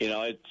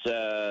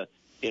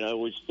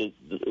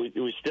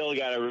 We still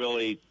got to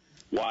really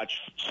watch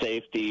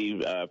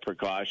safety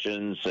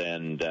precautions,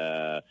 and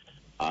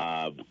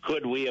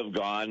could we have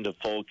gone to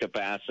full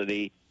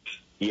capacity?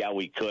 Yeah,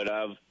 we could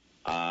have,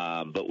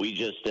 but we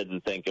just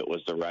didn't think it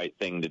was the right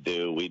thing to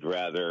do. We'd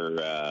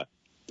rather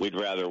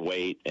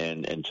wait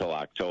until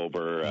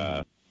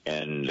October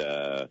and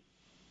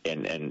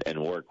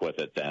work with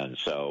it then.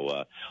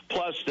 So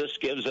plus this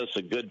gives us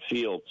a good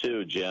feel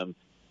too, Jim.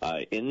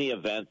 In the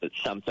event that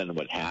something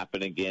would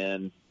happen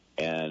again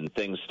and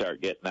things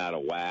start getting out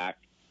of whack,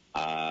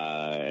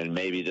 and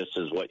maybe this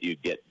is what you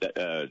get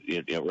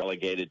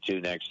relegated to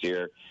next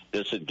year,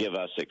 this would give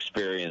us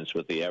experience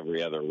with the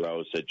every other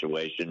row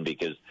situation,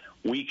 because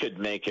we could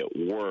make it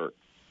work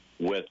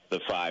with the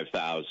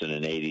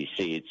 5,080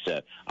 seats.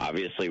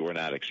 Obviously, we're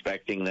not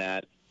expecting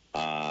that,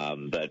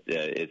 but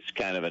it's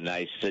kind of a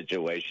nice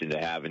situation to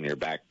have in your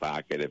back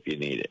pocket if you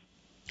need it.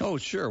 Oh,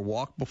 sure.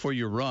 Walk before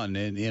you run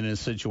in a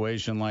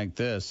situation like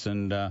this,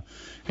 and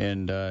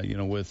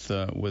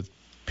with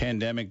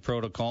pandemic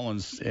protocol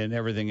and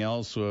everything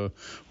else,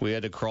 we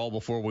had to crawl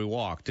before we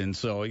walked. And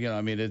so,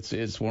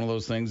 it's one of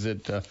those things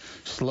that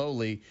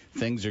slowly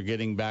things are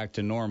getting back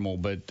to normal,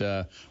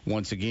 but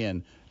once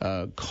again,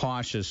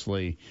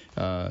 cautiously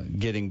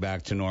getting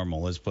back to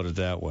normal. Let's put it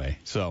that way.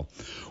 So,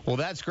 well,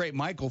 that's great.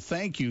 Michael,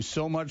 thank you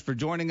so much for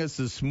joining us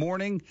this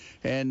morning,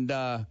 and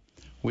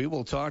we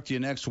will talk to you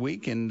next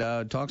week and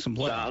talk some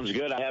play. Sounds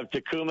good. I have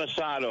Takuma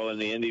Sato in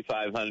the Indy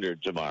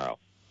 500 tomorrow.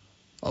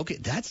 Okay,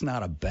 that's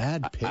not a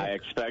bad pick. I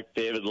expect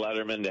David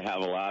Letterman to have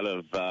a lot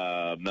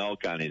of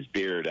milk on his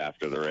beard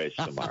after the race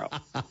tomorrow.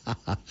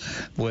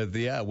 with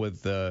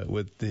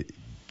the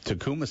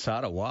Takuma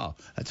Sato. Wow,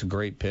 that's a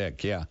great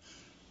pick. Yeah.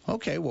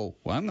 Okay, well,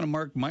 I'm going to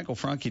mark Michael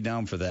Franke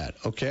down for that.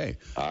 Okay.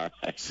 All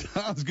right.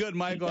 Sounds good,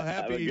 Michael.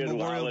 Happy Have a good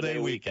Memorial Day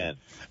weekend.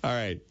 All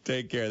right,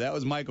 take care. That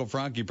was Michael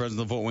Franke,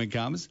 president of the Fort Wayne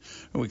Comets,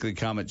 a weekly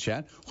comment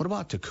chat. What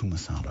about Takuma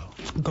Sato?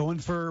 Going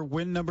for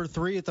win number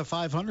 3 at the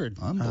 500.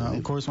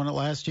 Of course, won it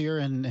last year,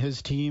 and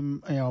his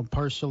team,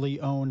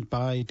 partially owned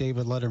by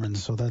David Letterman.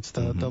 So that's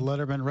the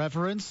Letterman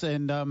reference,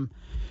 and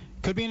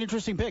could be an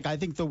interesting pick. I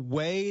think the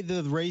way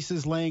the race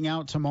is laying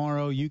out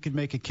tomorrow, you could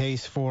make a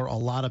case for a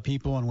lot of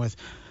people, and with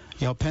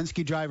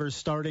Penske drivers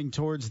starting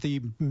towards the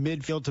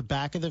midfield to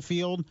back of the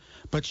field,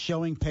 but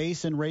showing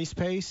pace and race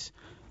pace,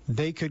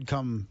 they could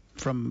come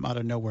from out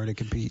of nowhere to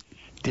compete.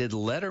 Did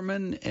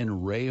Letterman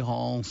and Ray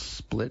Hall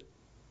split,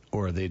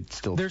 or are they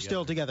still They're together?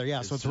 still together,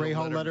 yeah. So it's Ray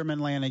Hall,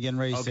 Letterman, Lanigan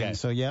racing. Okay.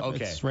 So,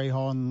 it's Ray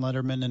Hall and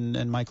Letterman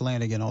and Mike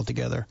Lanigan all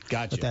together.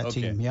 Gotcha. With that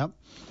team, yep.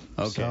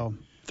 Okay. So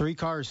 3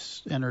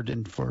 cars entered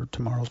in for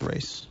tomorrow's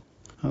race.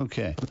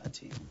 Okay.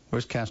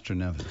 Where's Castro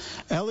Neves?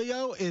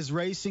 Elio is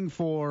racing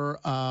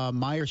for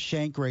Meyer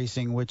Shank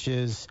Racing, which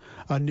is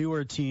a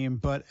newer team,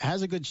 but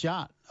has a good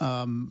shot.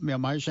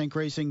 Meyer Shank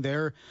Racing,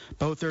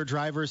 both their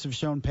drivers have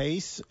shown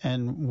pace,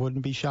 and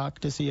wouldn't be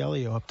shocked to see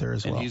Elio up there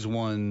as well. And he's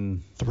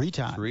won 3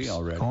 times. 3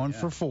 already. Going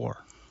for 4.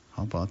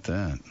 How about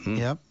that?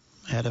 Yep.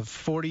 At a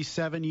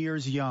 47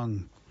 years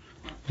young,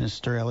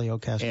 Mr. Elio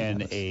Castro.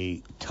 And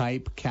a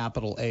type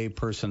capital A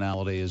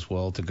personality as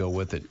well to go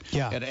with it.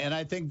 Yeah. And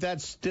I think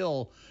that's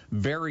still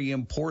very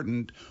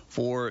important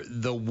for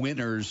the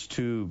winners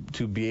to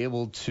be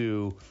able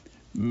to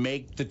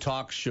make the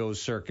talk show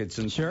circuits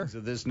and things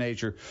of this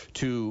nature,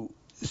 to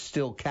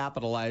still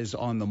capitalize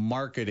on the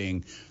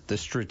marketing, the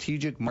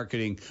strategic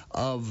marketing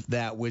of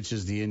that which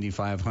is the Indy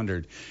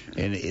 500.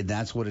 And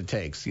that's what it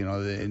takes,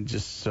 and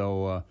just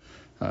so...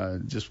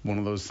 just one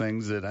of those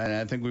things that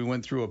I think we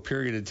went through a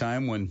period of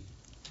time when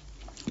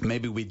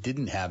maybe we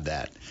didn't have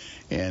that,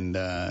 and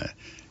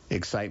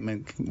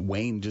excitement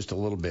waned just a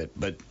little bit.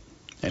 But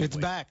Anyway. It's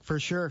back for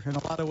sure in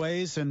a lot of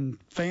ways, and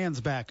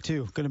fans back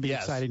too. Going to be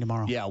exciting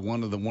tomorrow. Yeah,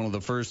 one of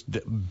the first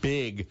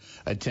big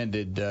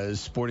attended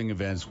sporting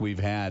events we've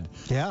had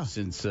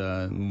since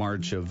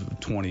March of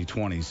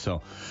 2020.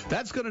 So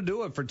that's going to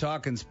do it for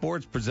Talking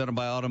Sports, presented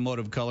by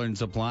Automotive Color and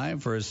Supply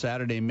for a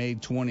Saturday, May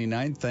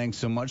 29th. Thanks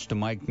so much to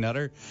Mike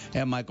Nutter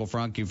and Michael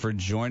Franke for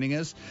joining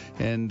us,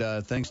 and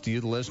thanks to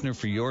you, the listener,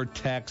 for your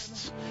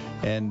texts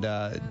and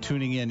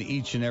tuning in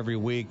each and every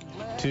week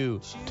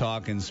to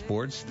Talking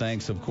Sports.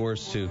 Thanks, of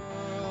course, to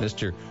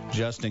Mr.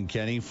 Justin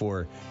Kenny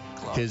for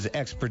his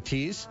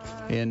expertise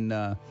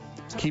in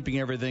keeping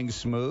everything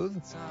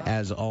smooth.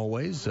 As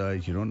always,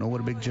 you don't know what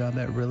a big job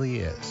that really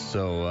is.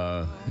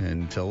 So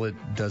until it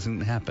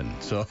doesn't happen.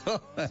 So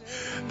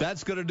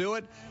that's going to do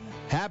it.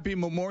 Happy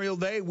Memorial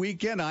Day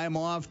weekend. I'm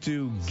off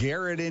to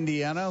Garrett,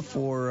 Indiana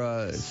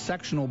for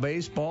sectional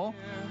baseball.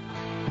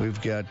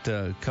 We've got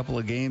a couple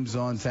of games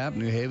on tap.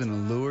 New Haven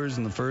and Lures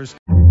in the first.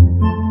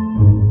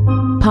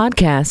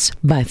 Podcasts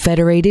by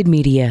Federated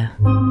Media.